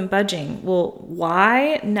weight wasn't budging. Well,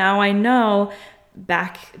 why? Now I know.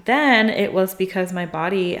 Back then it was because my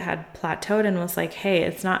body had plateaued and was like, hey,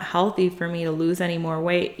 it's not healthy for me to lose any more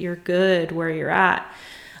weight. You're good where you're at.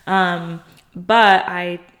 But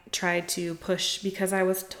I tried to push because I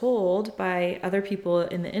was told by other people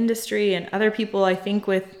in the industry and other people, I think,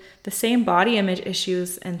 with the same body image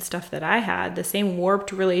issues and stuff that I had, the same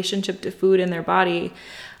warped relationship to food in their body.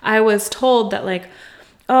 I was told that like,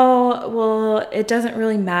 oh, well, it doesn't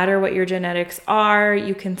really matter what your genetics are.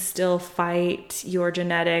 You can still fight your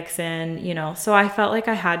genetics. And, you know, so I felt like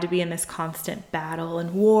I had to be in this constant battle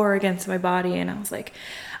and war against my body. And I was like,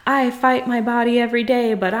 I fight my body every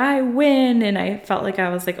day, but I win. And I felt like I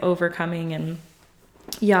was like overcoming and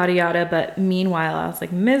yada, yada. But meanwhile, I was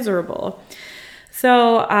like miserable.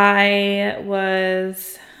 So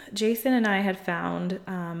Jason and I had found,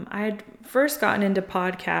 I had first gotten into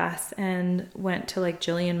podcasts and went to like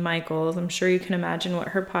Jillian Michaels. I'm sure you can imagine what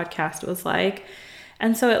her podcast was like.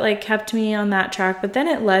 And so it like kept me on that track, but then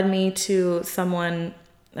it led me to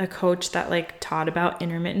a coach that like taught about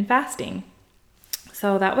intermittent fasting.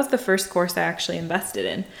 So that was the first course I actually invested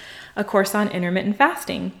in, a course on intermittent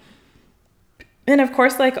fasting. And of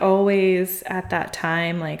course, like always at that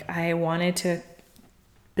time, like I wanted to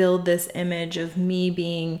build this image of me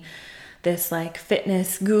being this like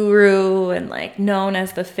fitness guru and like known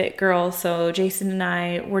as the fit girl. So Jason and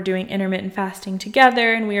I were doing intermittent fasting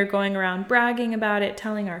together, and we were going around bragging about it,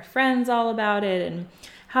 telling our friends all about it and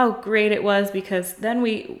how great it was, because then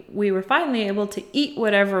we were finally able to eat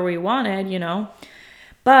whatever we wanted, you know.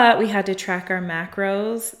 But we had to track our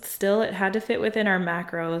macros. Still, it had to fit within our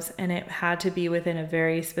macros, and it had to be within a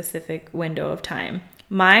very specific window of time.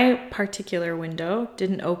 My particular window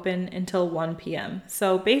didn't open until 1 p.m.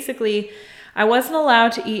 So basically, I wasn't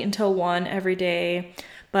allowed to eat until 1 every day.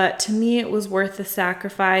 But to me, it was worth the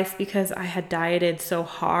sacrifice because I had dieted so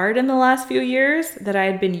hard in the last few years that I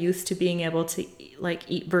had been used to being able to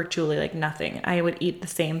eat virtually like nothing. I would eat the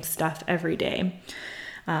same stuff every day.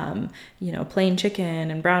 Plain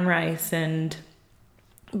chicken and brown rice and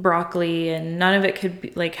broccoli, and none of it could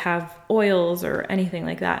be, have oils or anything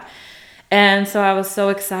like that. And so I was so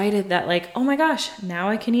excited that oh my gosh, now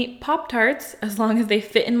I can eat Pop-Tarts as long as they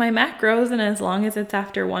fit in my macros and as long as it's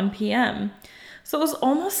after 1 p.m. So it was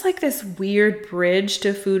almost like this weird bridge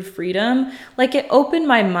to food freedom. It opened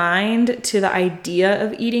my mind to the idea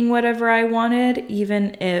of eating whatever I wanted,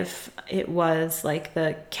 even if it was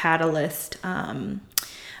the catalyst,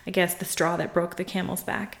 I guess the straw that broke the camel's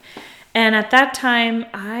back. And at that time,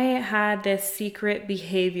 I had this secret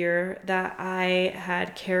behavior that I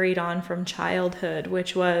had carried on from childhood,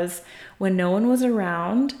 which was when no one was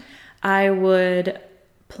around, I would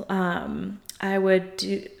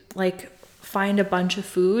find a bunch of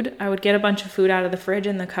food. I would get a bunch of food out of the fridge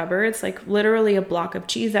and the cupboards, literally a block of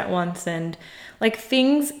cheese at once. And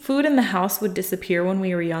food in the house would disappear when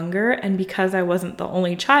we were younger. And because I wasn't the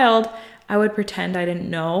only child, I would pretend I didn't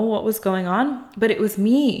know what was going on, but it was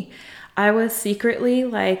me. I was secretly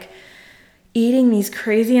eating these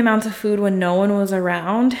crazy amounts of food when no one was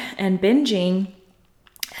around and binging,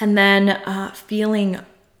 and then feeling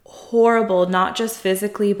horrible, not just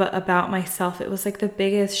physically, but about myself. It was the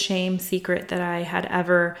biggest shame secret that I had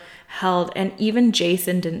ever held. And even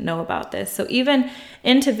Jason didn't know about this. So even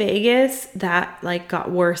into Vegas, that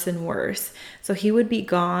got worse and worse. So he would be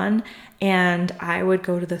gone, and I would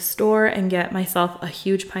go to the store and get myself a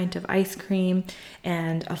huge pint of ice cream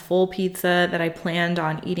and a full pizza that I planned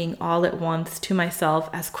on eating all at once to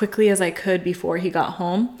myself as quickly as I could before he got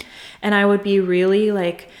home. And I would be really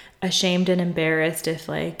ashamed and embarrassed if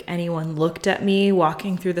like anyone looked at me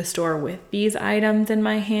walking through the store with these items in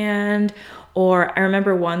my hand. Or I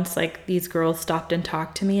remember once like these girls stopped and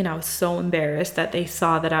talked to me and I was so embarrassed that they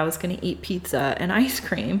saw that I was going to eat pizza and ice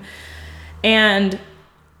cream. And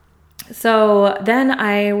so then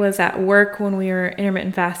I was at work when we were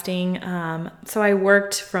intermittent fasting. So I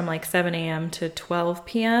worked from like 7 a.m. to 12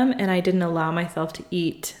 p.m. and I didn't allow myself to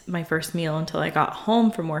eat my first meal until I got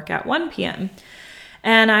home from work at 1 p.m.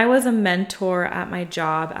 And I was a mentor at my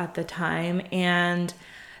job at the time. And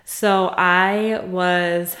so I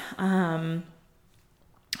was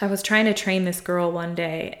trying to train this girl one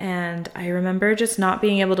day, and I remember just not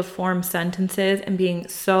being able to form sentences and being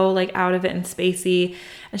so like out of it and spacey.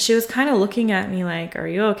 And she was kind of looking at me like, "Are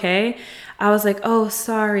you okay?" I was like, "Oh,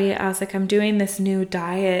 sorry." I was like, "I'm doing this new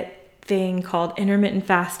diet thing called intermittent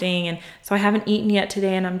fasting, and so I haven't eaten yet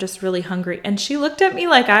today and I'm just really hungry." And she looked at me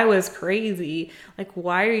like I was crazy. Like,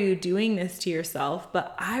 "Why are you doing this to yourself?"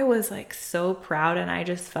 But I was like so proud, and I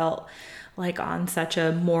just felt like on such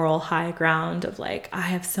a moral high ground of like, I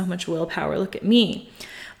have so much willpower, look at me.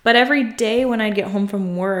 But every day when I'd get home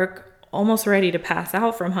from work, almost ready to pass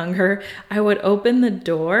out from hunger, I would open the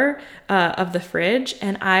door of the fridge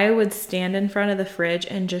and I would stand in front of the fridge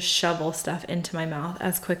and just shovel stuff into my mouth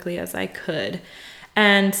as quickly as I could.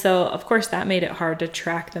 And so, of course, that made it hard to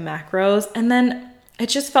track the macros. And then it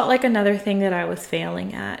just felt like another thing that I was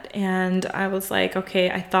failing at. And I was like, okay,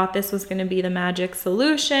 I thought this was going to be the magic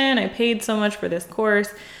solution. I paid so much for this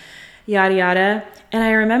course, yada, yada. And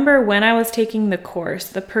I remember when I was taking the course,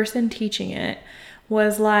 the person teaching it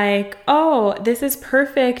was like, "Oh, this is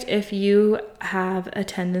perfect if you have a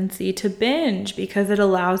tendency to binge because it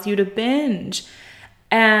allows you to binge."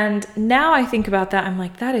 And now I think about that, I'm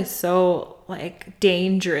like, that is so like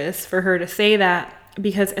dangerous for her to say that,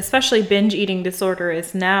 because especially binge eating disorder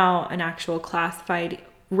is now an actual classified,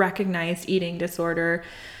 recognized eating disorder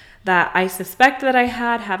that I suspect that I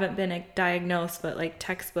haven't been diagnosed, but like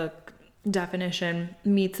textbook definition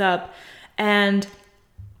meets up. And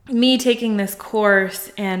me taking this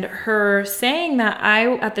course and her saying that,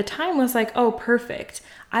 I at the time was like, "Oh, perfect.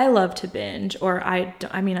 I love to binge," or I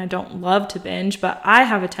don't love to binge, but I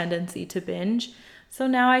have a tendency to binge. So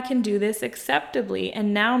now I can do this acceptably.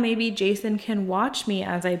 And now maybe Jason can watch me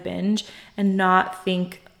as I binge and not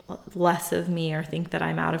think less of me or think that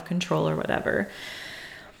I'm out of control or whatever.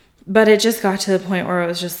 But it just got to the point where it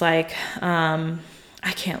was just like, I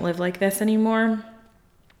can't live like this anymore.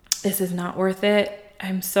 This is not worth it.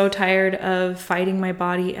 I'm so tired of fighting my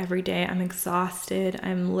body every day. I'm exhausted.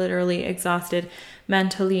 I'm literally exhausted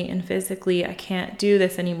mentally and physically. I can't do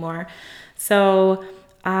this anymore. So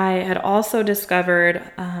I had also discovered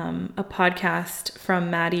a podcast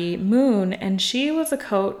from Maddie Moon, and she was a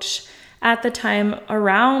coach at the time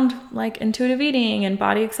around like intuitive eating and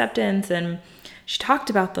body acceptance, and she talked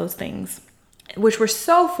about those things, which were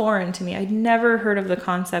so foreign to me. I'd never heard of the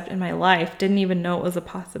concept in my life, didn't even know it was a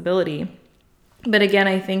possibility. But again,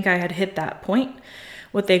 I think I had hit that point,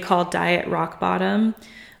 what they call diet rock bottom,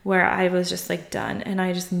 where I was just like done and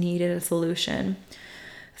I just needed a solution.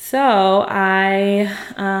 So I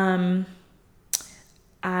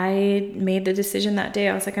made the decision that day.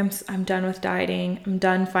 I was like, I'm done with dieting. I'm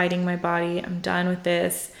done fighting my body. I'm done with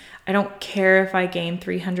this. I don't care if I gain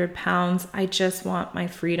 300 pounds. I just want my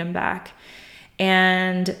freedom back.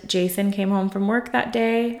 And Jason came home from work that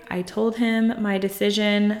day. I told him my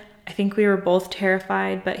decision. I think we were both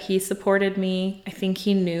terrified, but he supported me. I think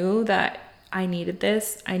he knew that I needed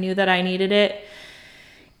this. I knew that I needed it.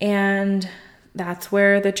 And that's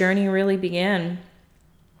where the journey really began.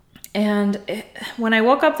 And when I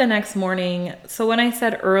woke up the next morning, so when I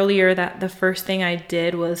said earlier that the first thing I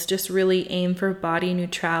did was just really aim for body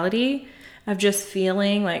neutrality, of just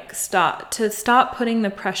feeling like stop putting the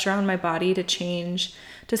pressure on my body to change,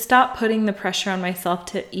 to stop putting the pressure on myself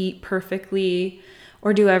to eat perfectly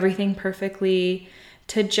or do everything perfectly,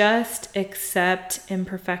 to just accept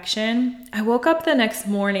imperfection. I woke up the next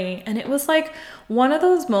morning and it was like one of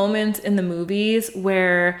those moments in the movies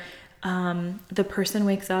where the person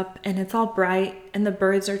wakes up and it's all bright and the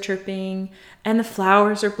birds are chirping and the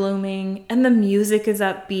flowers are blooming and the music is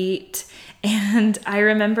upbeat. And I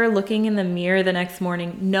remember looking in the mirror the next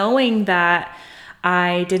morning, knowing that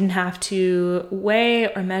I didn't have to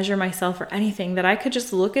weigh or measure myself or anything, that I could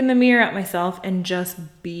just look in the mirror at myself and just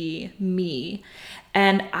be me.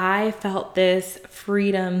 And I felt this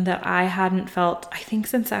freedom that I hadn't felt, I think,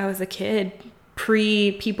 since I was a kid,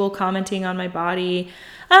 pre people commenting on my body.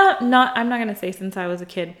 I'm not going to say since I was a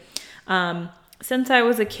kid. Since I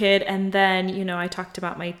was a kid, and then, I talked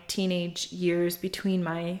about my teenage years between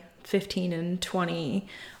my 15 and 20,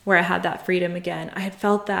 where I had that freedom again. I had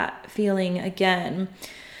felt that feeling again.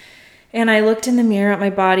 And I looked in the mirror at my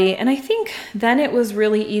body, and I think then it was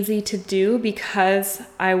really easy to do because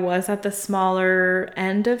I was at the smaller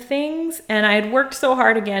end of things, and I had worked so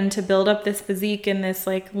hard again to build up this physique and this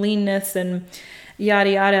like leanness and yada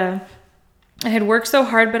yada. I had worked so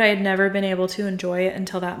hard, but I had never been able to enjoy it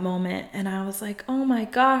until that moment. And I was like, oh my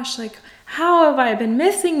gosh, like, how have I been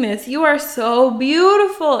missing this? You are so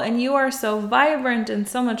beautiful and you are so vibrant and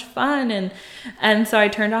so much fun. And so I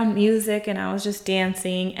turned on music and I was just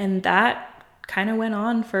dancing, and that kind of went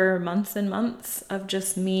on for months and months of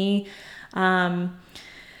just me. I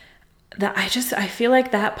feel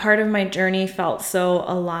like that part of my journey felt so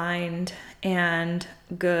aligned and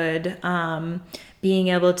good. Being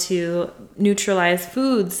able to neutralize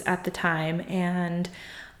foods at the time. And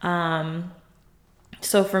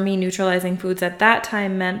so for me, neutralizing foods at that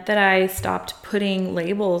time meant that I stopped putting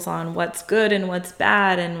labels on what's good and what's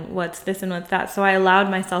bad and what's this and what's that. So I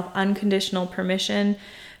allowed myself unconditional permission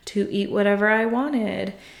to eat whatever I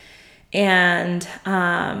wanted, and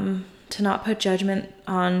to not put judgment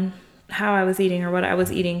on how I was eating or what I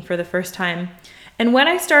was eating for the first time. And when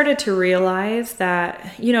I started to realize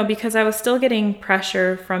that, because I was still getting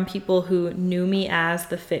pressure from people who knew me as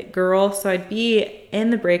the fit girl, so I'd be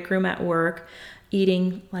in the break room at work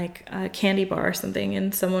eating like a candy bar or something,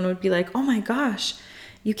 and someone would be like, oh my gosh,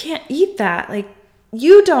 you can't eat that. Like,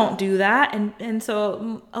 you don't do that. And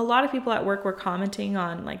so a lot of people at work were commenting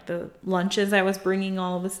on like the lunches I was bringing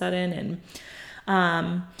all of a sudden.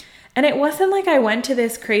 And it wasn't like I went to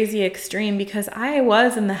this crazy extreme, because I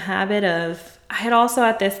was in the habit of, I had also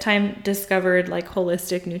at this time discovered like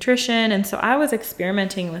holistic nutrition. And so I was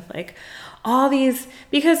experimenting with like all these,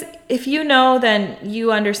 because if you know, then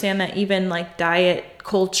you understand that even like diet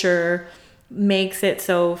culture makes it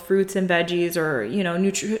so fruits and veggies or,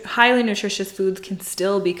 highly nutritious foods can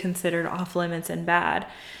still be considered off limits and bad.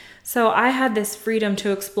 So I had this freedom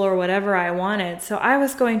to explore whatever I wanted. So I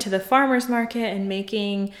was going to the farmer's market and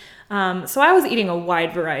making, so I was eating a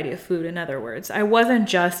wide variety of food, in other words. I wasn't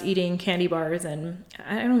just eating candy bars, and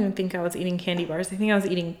I don't even think I was eating candy bars. I think I was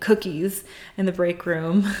eating cookies in the break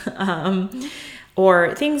room,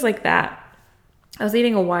 or things like that. I was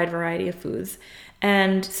eating a wide variety of foods.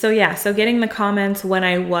 And so getting the comments when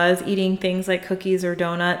I was eating things like cookies or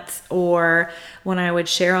donuts, or when I would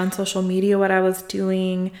share on social media what I was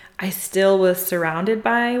doing, I still was surrounded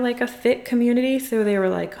by like a fit community. So they were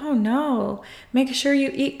like, oh no, make sure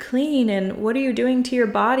you eat clean, and what are you doing to your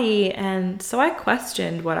body? And so I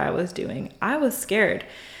questioned what I was doing. I was scared.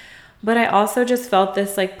 But I also just felt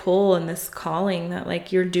this like pull and this calling that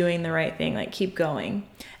like, you're doing the right thing, like keep going.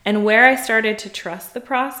 And where I started to trust the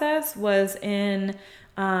process was in,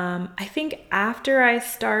 I think after I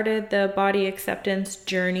started the body acceptance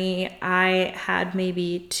journey, I had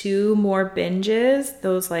maybe 2 more binges,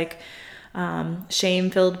 those like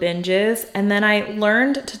shame-filled binges. And then I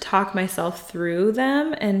learned to talk myself through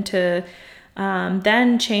them and to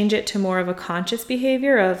then change it to more of a conscious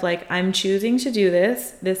behavior of like, I'm choosing to do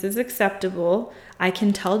this. This is acceptable. I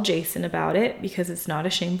can tell Jason about it because it's not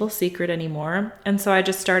a shameful secret anymore. And so I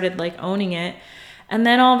just started like owning it. And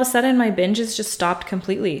then all of a sudden my binges just stopped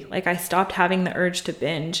completely. Like I stopped having the urge to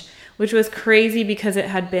binge, which was crazy because it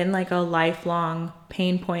had been like a lifelong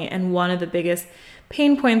pain point, and one of the biggest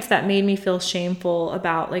pain points that made me feel shameful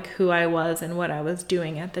about like who I was and what I was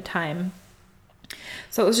doing at the time.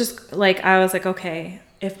 So it was just like, I was like, okay,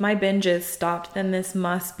 if my binges stopped, then this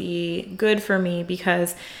must be good for me,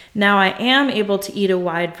 because now I am able to eat a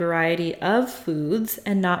wide variety of foods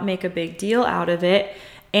and not make a big deal out of it.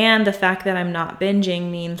 And the fact that I'm not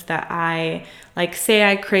binging means that I, like,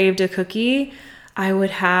 say I craved a cookie, I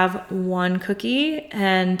would have 1 cookie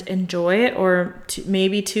and enjoy it, or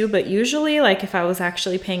maybe 2, but usually, like, if I was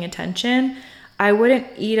actually paying attention, I wouldn't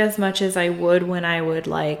eat as much as I would when I would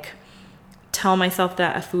like tell myself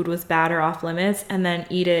that a food was bad or off limits and then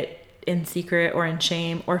eat it in secret or in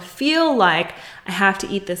shame, or feel like I have to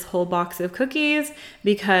eat this whole box of cookies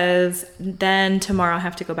because then tomorrow I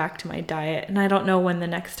have to go back to my diet. And I don't know when the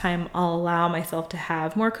next time I'll allow myself to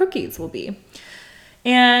have more cookies will be.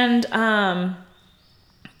 And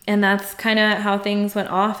that's kind of how things went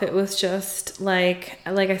off. It was just like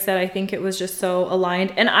I said, I think it was just so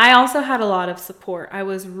aligned. And I also had a lot of support. I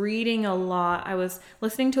was reading a lot. I was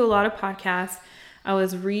listening to a lot of podcasts. I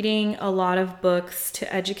was reading a lot of books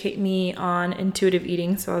to educate me on intuitive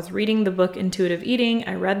eating. So I was reading the book Intuitive Eating.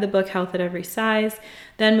 I read the book Health at Every Size,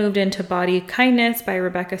 then moved into Body Kindness by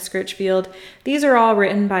Rebecca Scritchfield. These are all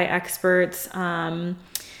written by experts.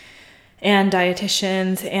 and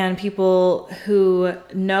dietitians and people who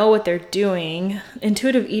know what they're doing.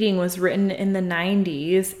 Intuitive eating was written in the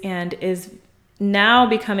 90s and is now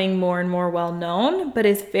becoming more and more well known, but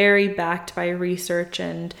is very backed by research.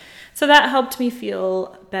 And so that helped me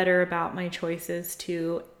feel better about my choices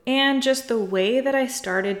too. And just the way that I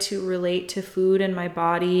started to relate to food and my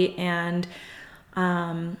body. And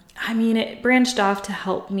it branched off to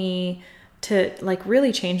help me to like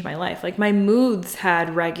really change my life. Like my moods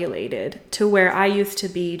had regulated to where I used to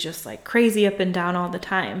be just like crazy up and down all the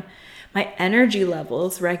time. My energy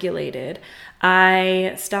levels regulated.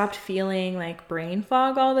 I stopped feeling like brain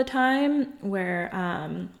fog all the time, where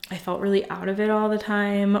I felt really out of it all the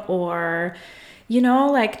time, or,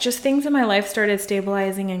 like just things in my life started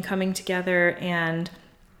stabilizing and coming together, and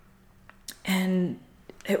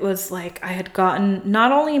it was like I had gotten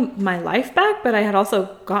not only my life back, but I had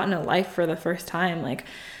also gotten a life for the first time. Like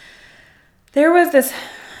there was this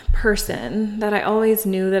person that I always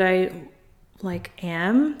knew that I like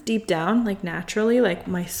am deep down, like naturally, like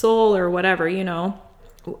my soul or whatever,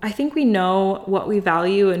 I think we know what we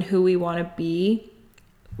value and who we want to be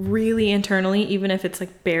really internally, even if it's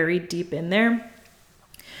like buried deep in there.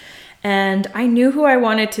 And I knew who I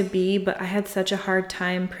wanted to be, but I had such a hard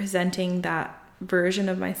time presenting that version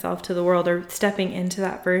of myself to the world, or stepping into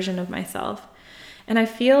that version of myself. And I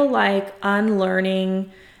feel like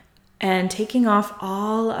unlearning and taking off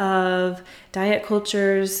all of diet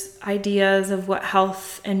culture's ideas of what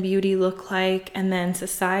health and beauty look like, and then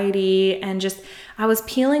society, and just I was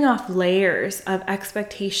peeling off layers of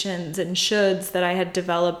expectations and shoulds that I had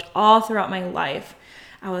developed all throughout my life.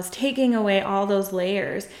 I was taking away all those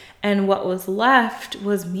layers, and what was left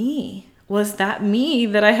was me. Was that me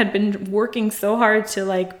that I had been working so hard to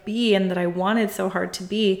like be, and that I wanted so hard to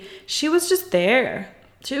be. She was just there.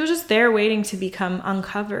 She was just there waiting to become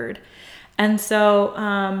uncovered. And so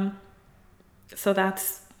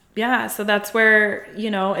that's where,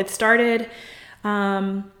 it started.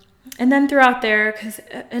 And then throughout there, because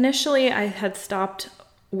initially I had stopped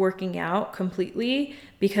working out completely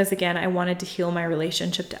because, again, I wanted to heal my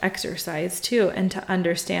relationship to exercise too, and to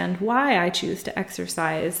understand why I choose to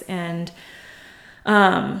exercise and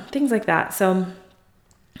things like that. So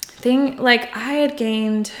I had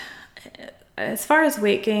gained, as far as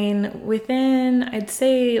weight gain, within, I'd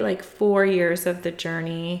say like 4 years of the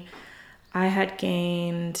journey, I had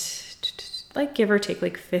gained like give or take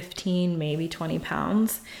like 15, maybe 20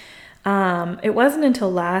 pounds. It wasn't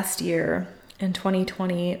until last year in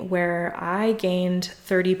 2020 where I gained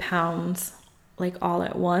 30 pounds like all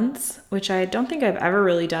at once, which I don't think I've ever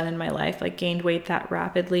really done in my life, like gained weight that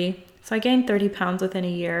rapidly. So I gained 30 pounds within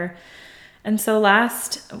a year. And so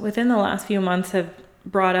within the last few months have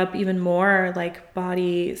brought up even more like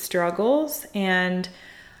body struggles, and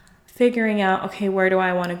figuring out, okay, where do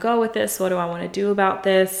I want to go with this? What do I want to do about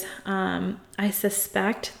this? I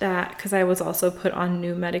suspect that, because I was also put on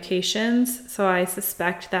new medications, so I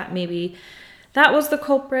suspect that maybe that was the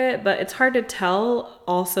culprit, but it's hard to tell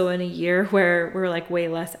also in a year where we're like way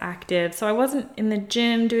less active. So I wasn't in the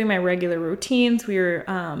gym doing my regular routines. We were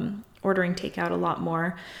ordering takeout a lot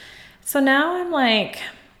more. So now I'm like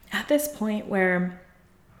at this point where,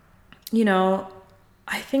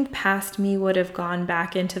 I think past me would have gone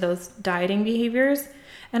back into those dieting behaviors.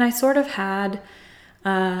 And I sort of had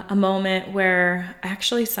a moment where I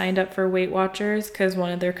actually signed up for Weight Watchers because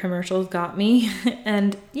one of their commercials got me.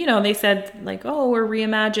 And, they said like, oh, we're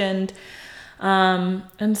reimagined.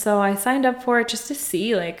 And so I signed up for it just to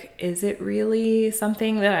see, like, is it really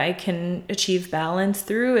something that I can achieve balance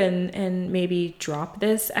through and maybe drop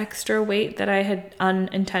this extra weight that I had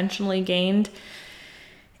unintentionally gained.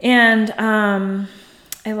 And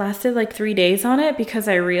I lasted like 3 days on it because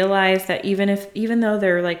I realized that even though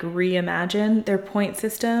they're like reimagined, their point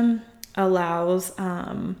system allows,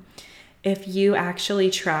 if you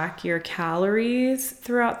actually track your calories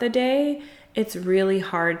throughout the day, it's really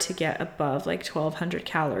hard to get above like 1,200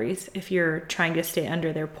 calories if you're trying to stay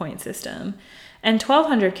under their point system. And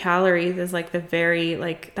 1,200 calories is like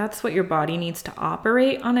that's what your body needs to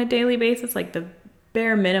operate on a daily basis, like the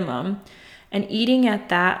bare minimum. And eating at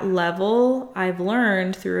that level, I've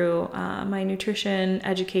learned through my nutrition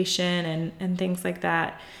education and things like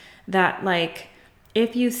that like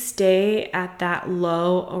if you stay at that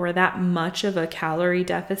low or that much of a calorie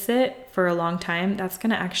deficit for a long time, that's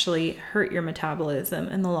going to actually hurt your metabolism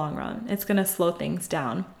in the long run. It's going to slow things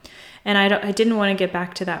down. And I didn't want to get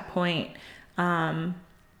back to that point, and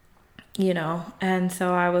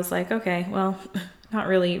so I was like, okay, well, not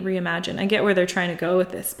really reimagine. I get where they're trying to go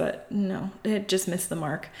with this, but no, it just missed the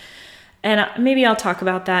mark. And maybe I'll talk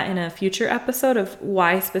about that in a future episode of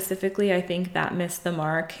why specifically I think that missed the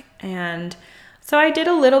mark. And so I did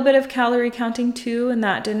a little bit of calorie counting too, and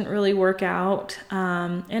that didn't really work out.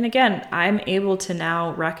 And again, I'm able to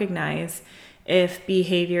now recognize if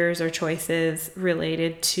behaviors or choices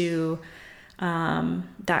related to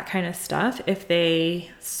that kind of stuff, if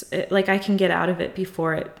I can get out of it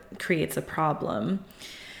before it creates a problem.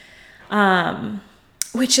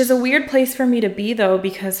 Which is a weird place for me to be though,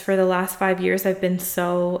 because for the last 5 years, I've been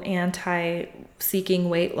so anti-seeking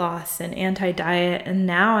weight loss and anti-diet. And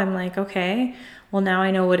now I'm like, okay, well, now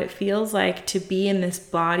I know what it feels like to be in this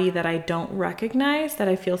body that I don't recognize, that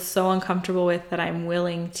I feel so uncomfortable with, that I'm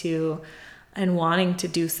willing to and wanting to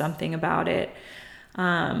do something about it.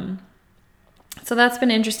 So that's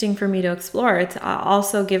been interesting for me to explore. It's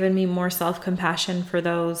also given me more self-compassion for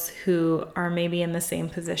those who are maybe in the same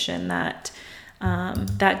position that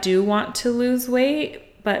do want to lose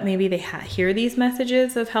weight, but maybe they hear these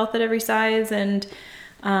messages of health at every size and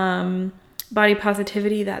body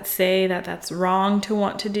positivity that say that that's wrong to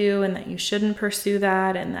want to do and that you shouldn't pursue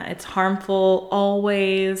that and that it's harmful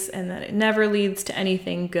always and that it never leads to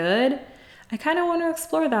anything good. I kind of want to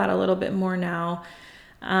explore that a little bit more now.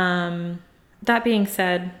 That being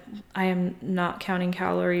said, I am not counting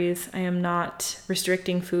calories. I am not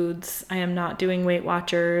restricting foods. I am not doing Weight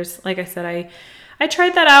Watchers. Like I said, I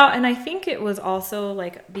tried that out, and I think it was also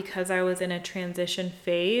like because I was in a transition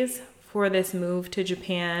phase for this move to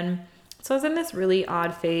Japan. So I was in this really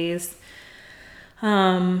odd phase.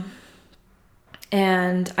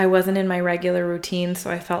 And I wasn't in my regular routine,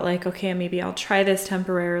 so I felt like, okay, maybe I'll try this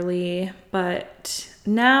temporarily. But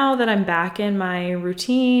now that I'm back in my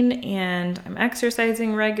routine and I'm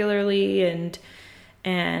exercising regularly and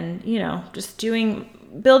just doing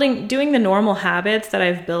the normal habits that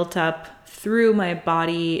I've built up through my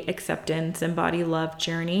body acceptance and body love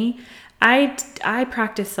journey, I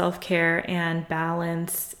practice self-care and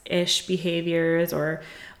balance-ish behaviors or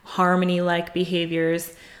harmony-like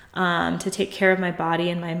behaviors to take care of my body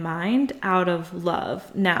and my mind out of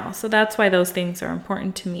love now. So that's why those things are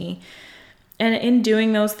important to me. And in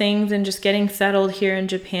doing those things and just getting settled here in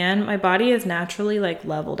Japan, my body is naturally like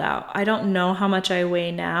leveled out. I don't know how much I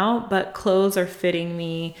weigh now, but clothes are fitting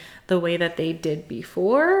me the way that they did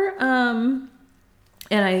before. And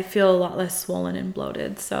I feel a lot less swollen and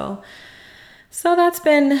bloated. So that's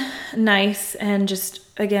been nice. And just,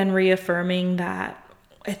 again, reaffirming that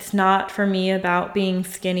it's not for me about being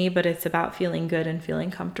skinny, but it's about feeling good and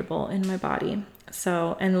feeling comfortable in my body.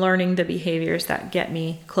 So, and learning the behaviors that get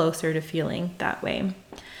me closer to feeling that way.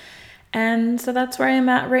 And so that's where I'm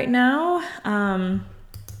at right now.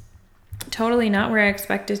 Totally not where I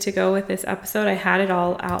expected to go with this episode. I had it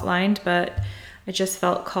all outlined, but I just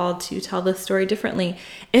felt called to tell this story differently.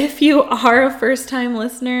 If you are a first-time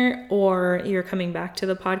listener or you're coming back to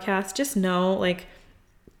the podcast, just know, like,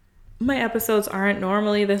 my episodes aren't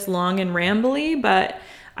normally this long and rambly, but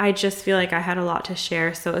I just feel like I had a lot to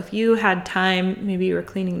share. So if you had time, maybe you were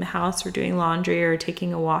cleaning the house or doing laundry or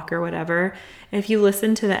taking a walk or whatever, if you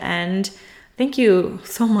listened to the end, thank you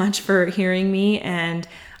so much for hearing me. And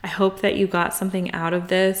I hope that you got something out of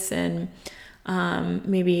this, and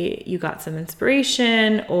maybe you got some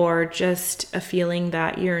inspiration or just a feeling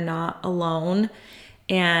that you're not alone,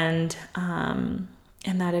 and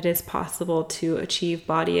that it is possible to achieve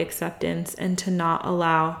body acceptance and to not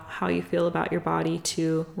allow how you feel about your body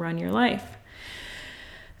to run your life.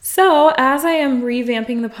 So as I am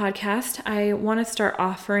revamping the podcast, I want to start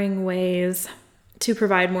offering ways to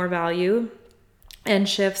provide more value and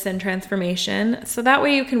shifts and transformation. So that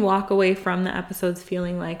way you can walk away from the episodes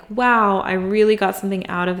feeling like, wow, I really got something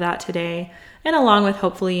out of that today. And along with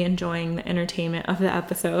hopefully enjoying the entertainment of the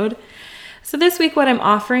episode. So this week, what I'm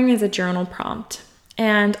offering is a journal prompt.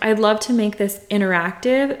 And I'd love to make this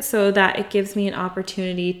interactive so that it gives me an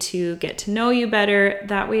opportunity to get to know you better.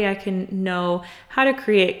 That way I can know how to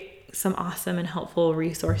create some awesome and helpful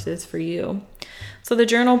resources for you. So the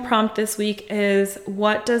journal prompt this week is,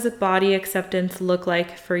 what does body acceptance look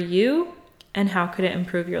like for you, and how could it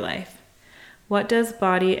improve your life? What does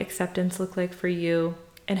body acceptance look like for you,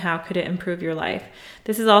 and how could it improve your life?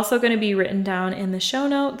 This is also going to be written down in the show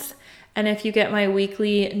notes. And if you get my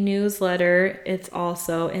weekly newsletter, it's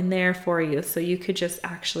also in there for you. So you could just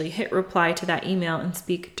actually hit reply to that email and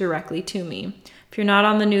speak directly to me. If you're not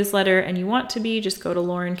on the newsletter and you want to be, just go to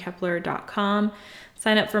laurenkepler.com,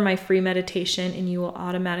 sign up for my free meditation, and you will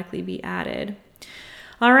automatically be added.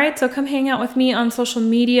 All right, so come hang out with me on social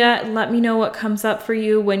media. Let me know what comes up for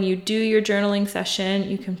you when you do your journaling session.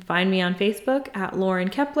 You can find me on Facebook at Lauren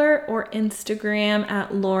Kepler or Instagram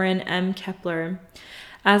at Lauren M. Kepler.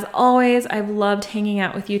 As always, I've loved hanging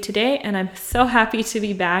out with you today, and I'm so happy to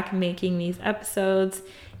be back making these episodes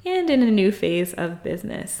and in a new phase of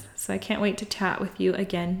business. So I can't wait to chat with you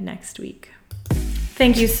again next week.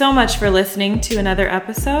 Thank you so much for listening to another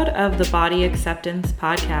episode of the Body Acceptance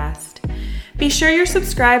Podcast. Be sure you're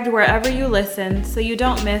subscribed wherever you listen so you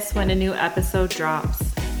don't miss when a new episode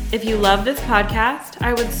drops. If you love this podcast,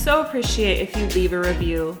 I would so appreciate if you leave a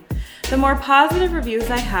review. The more positive reviews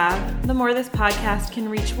I have, the more this podcast can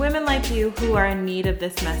reach women like you who are in need of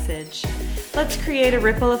this message. Let's create a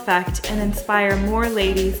ripple effect and inspire more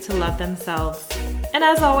ladies to love themselves. And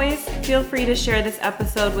as always, feel free to share this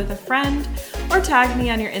episode with a friend or tag me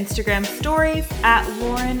on your Instagram stories at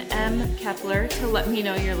Lauren M. Kepler to let me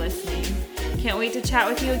know you're listening. Can't wait to chat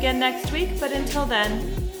with you again next week, but until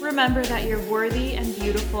then, remember that you're worthy and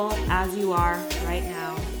beautiful as you are right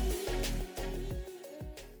now.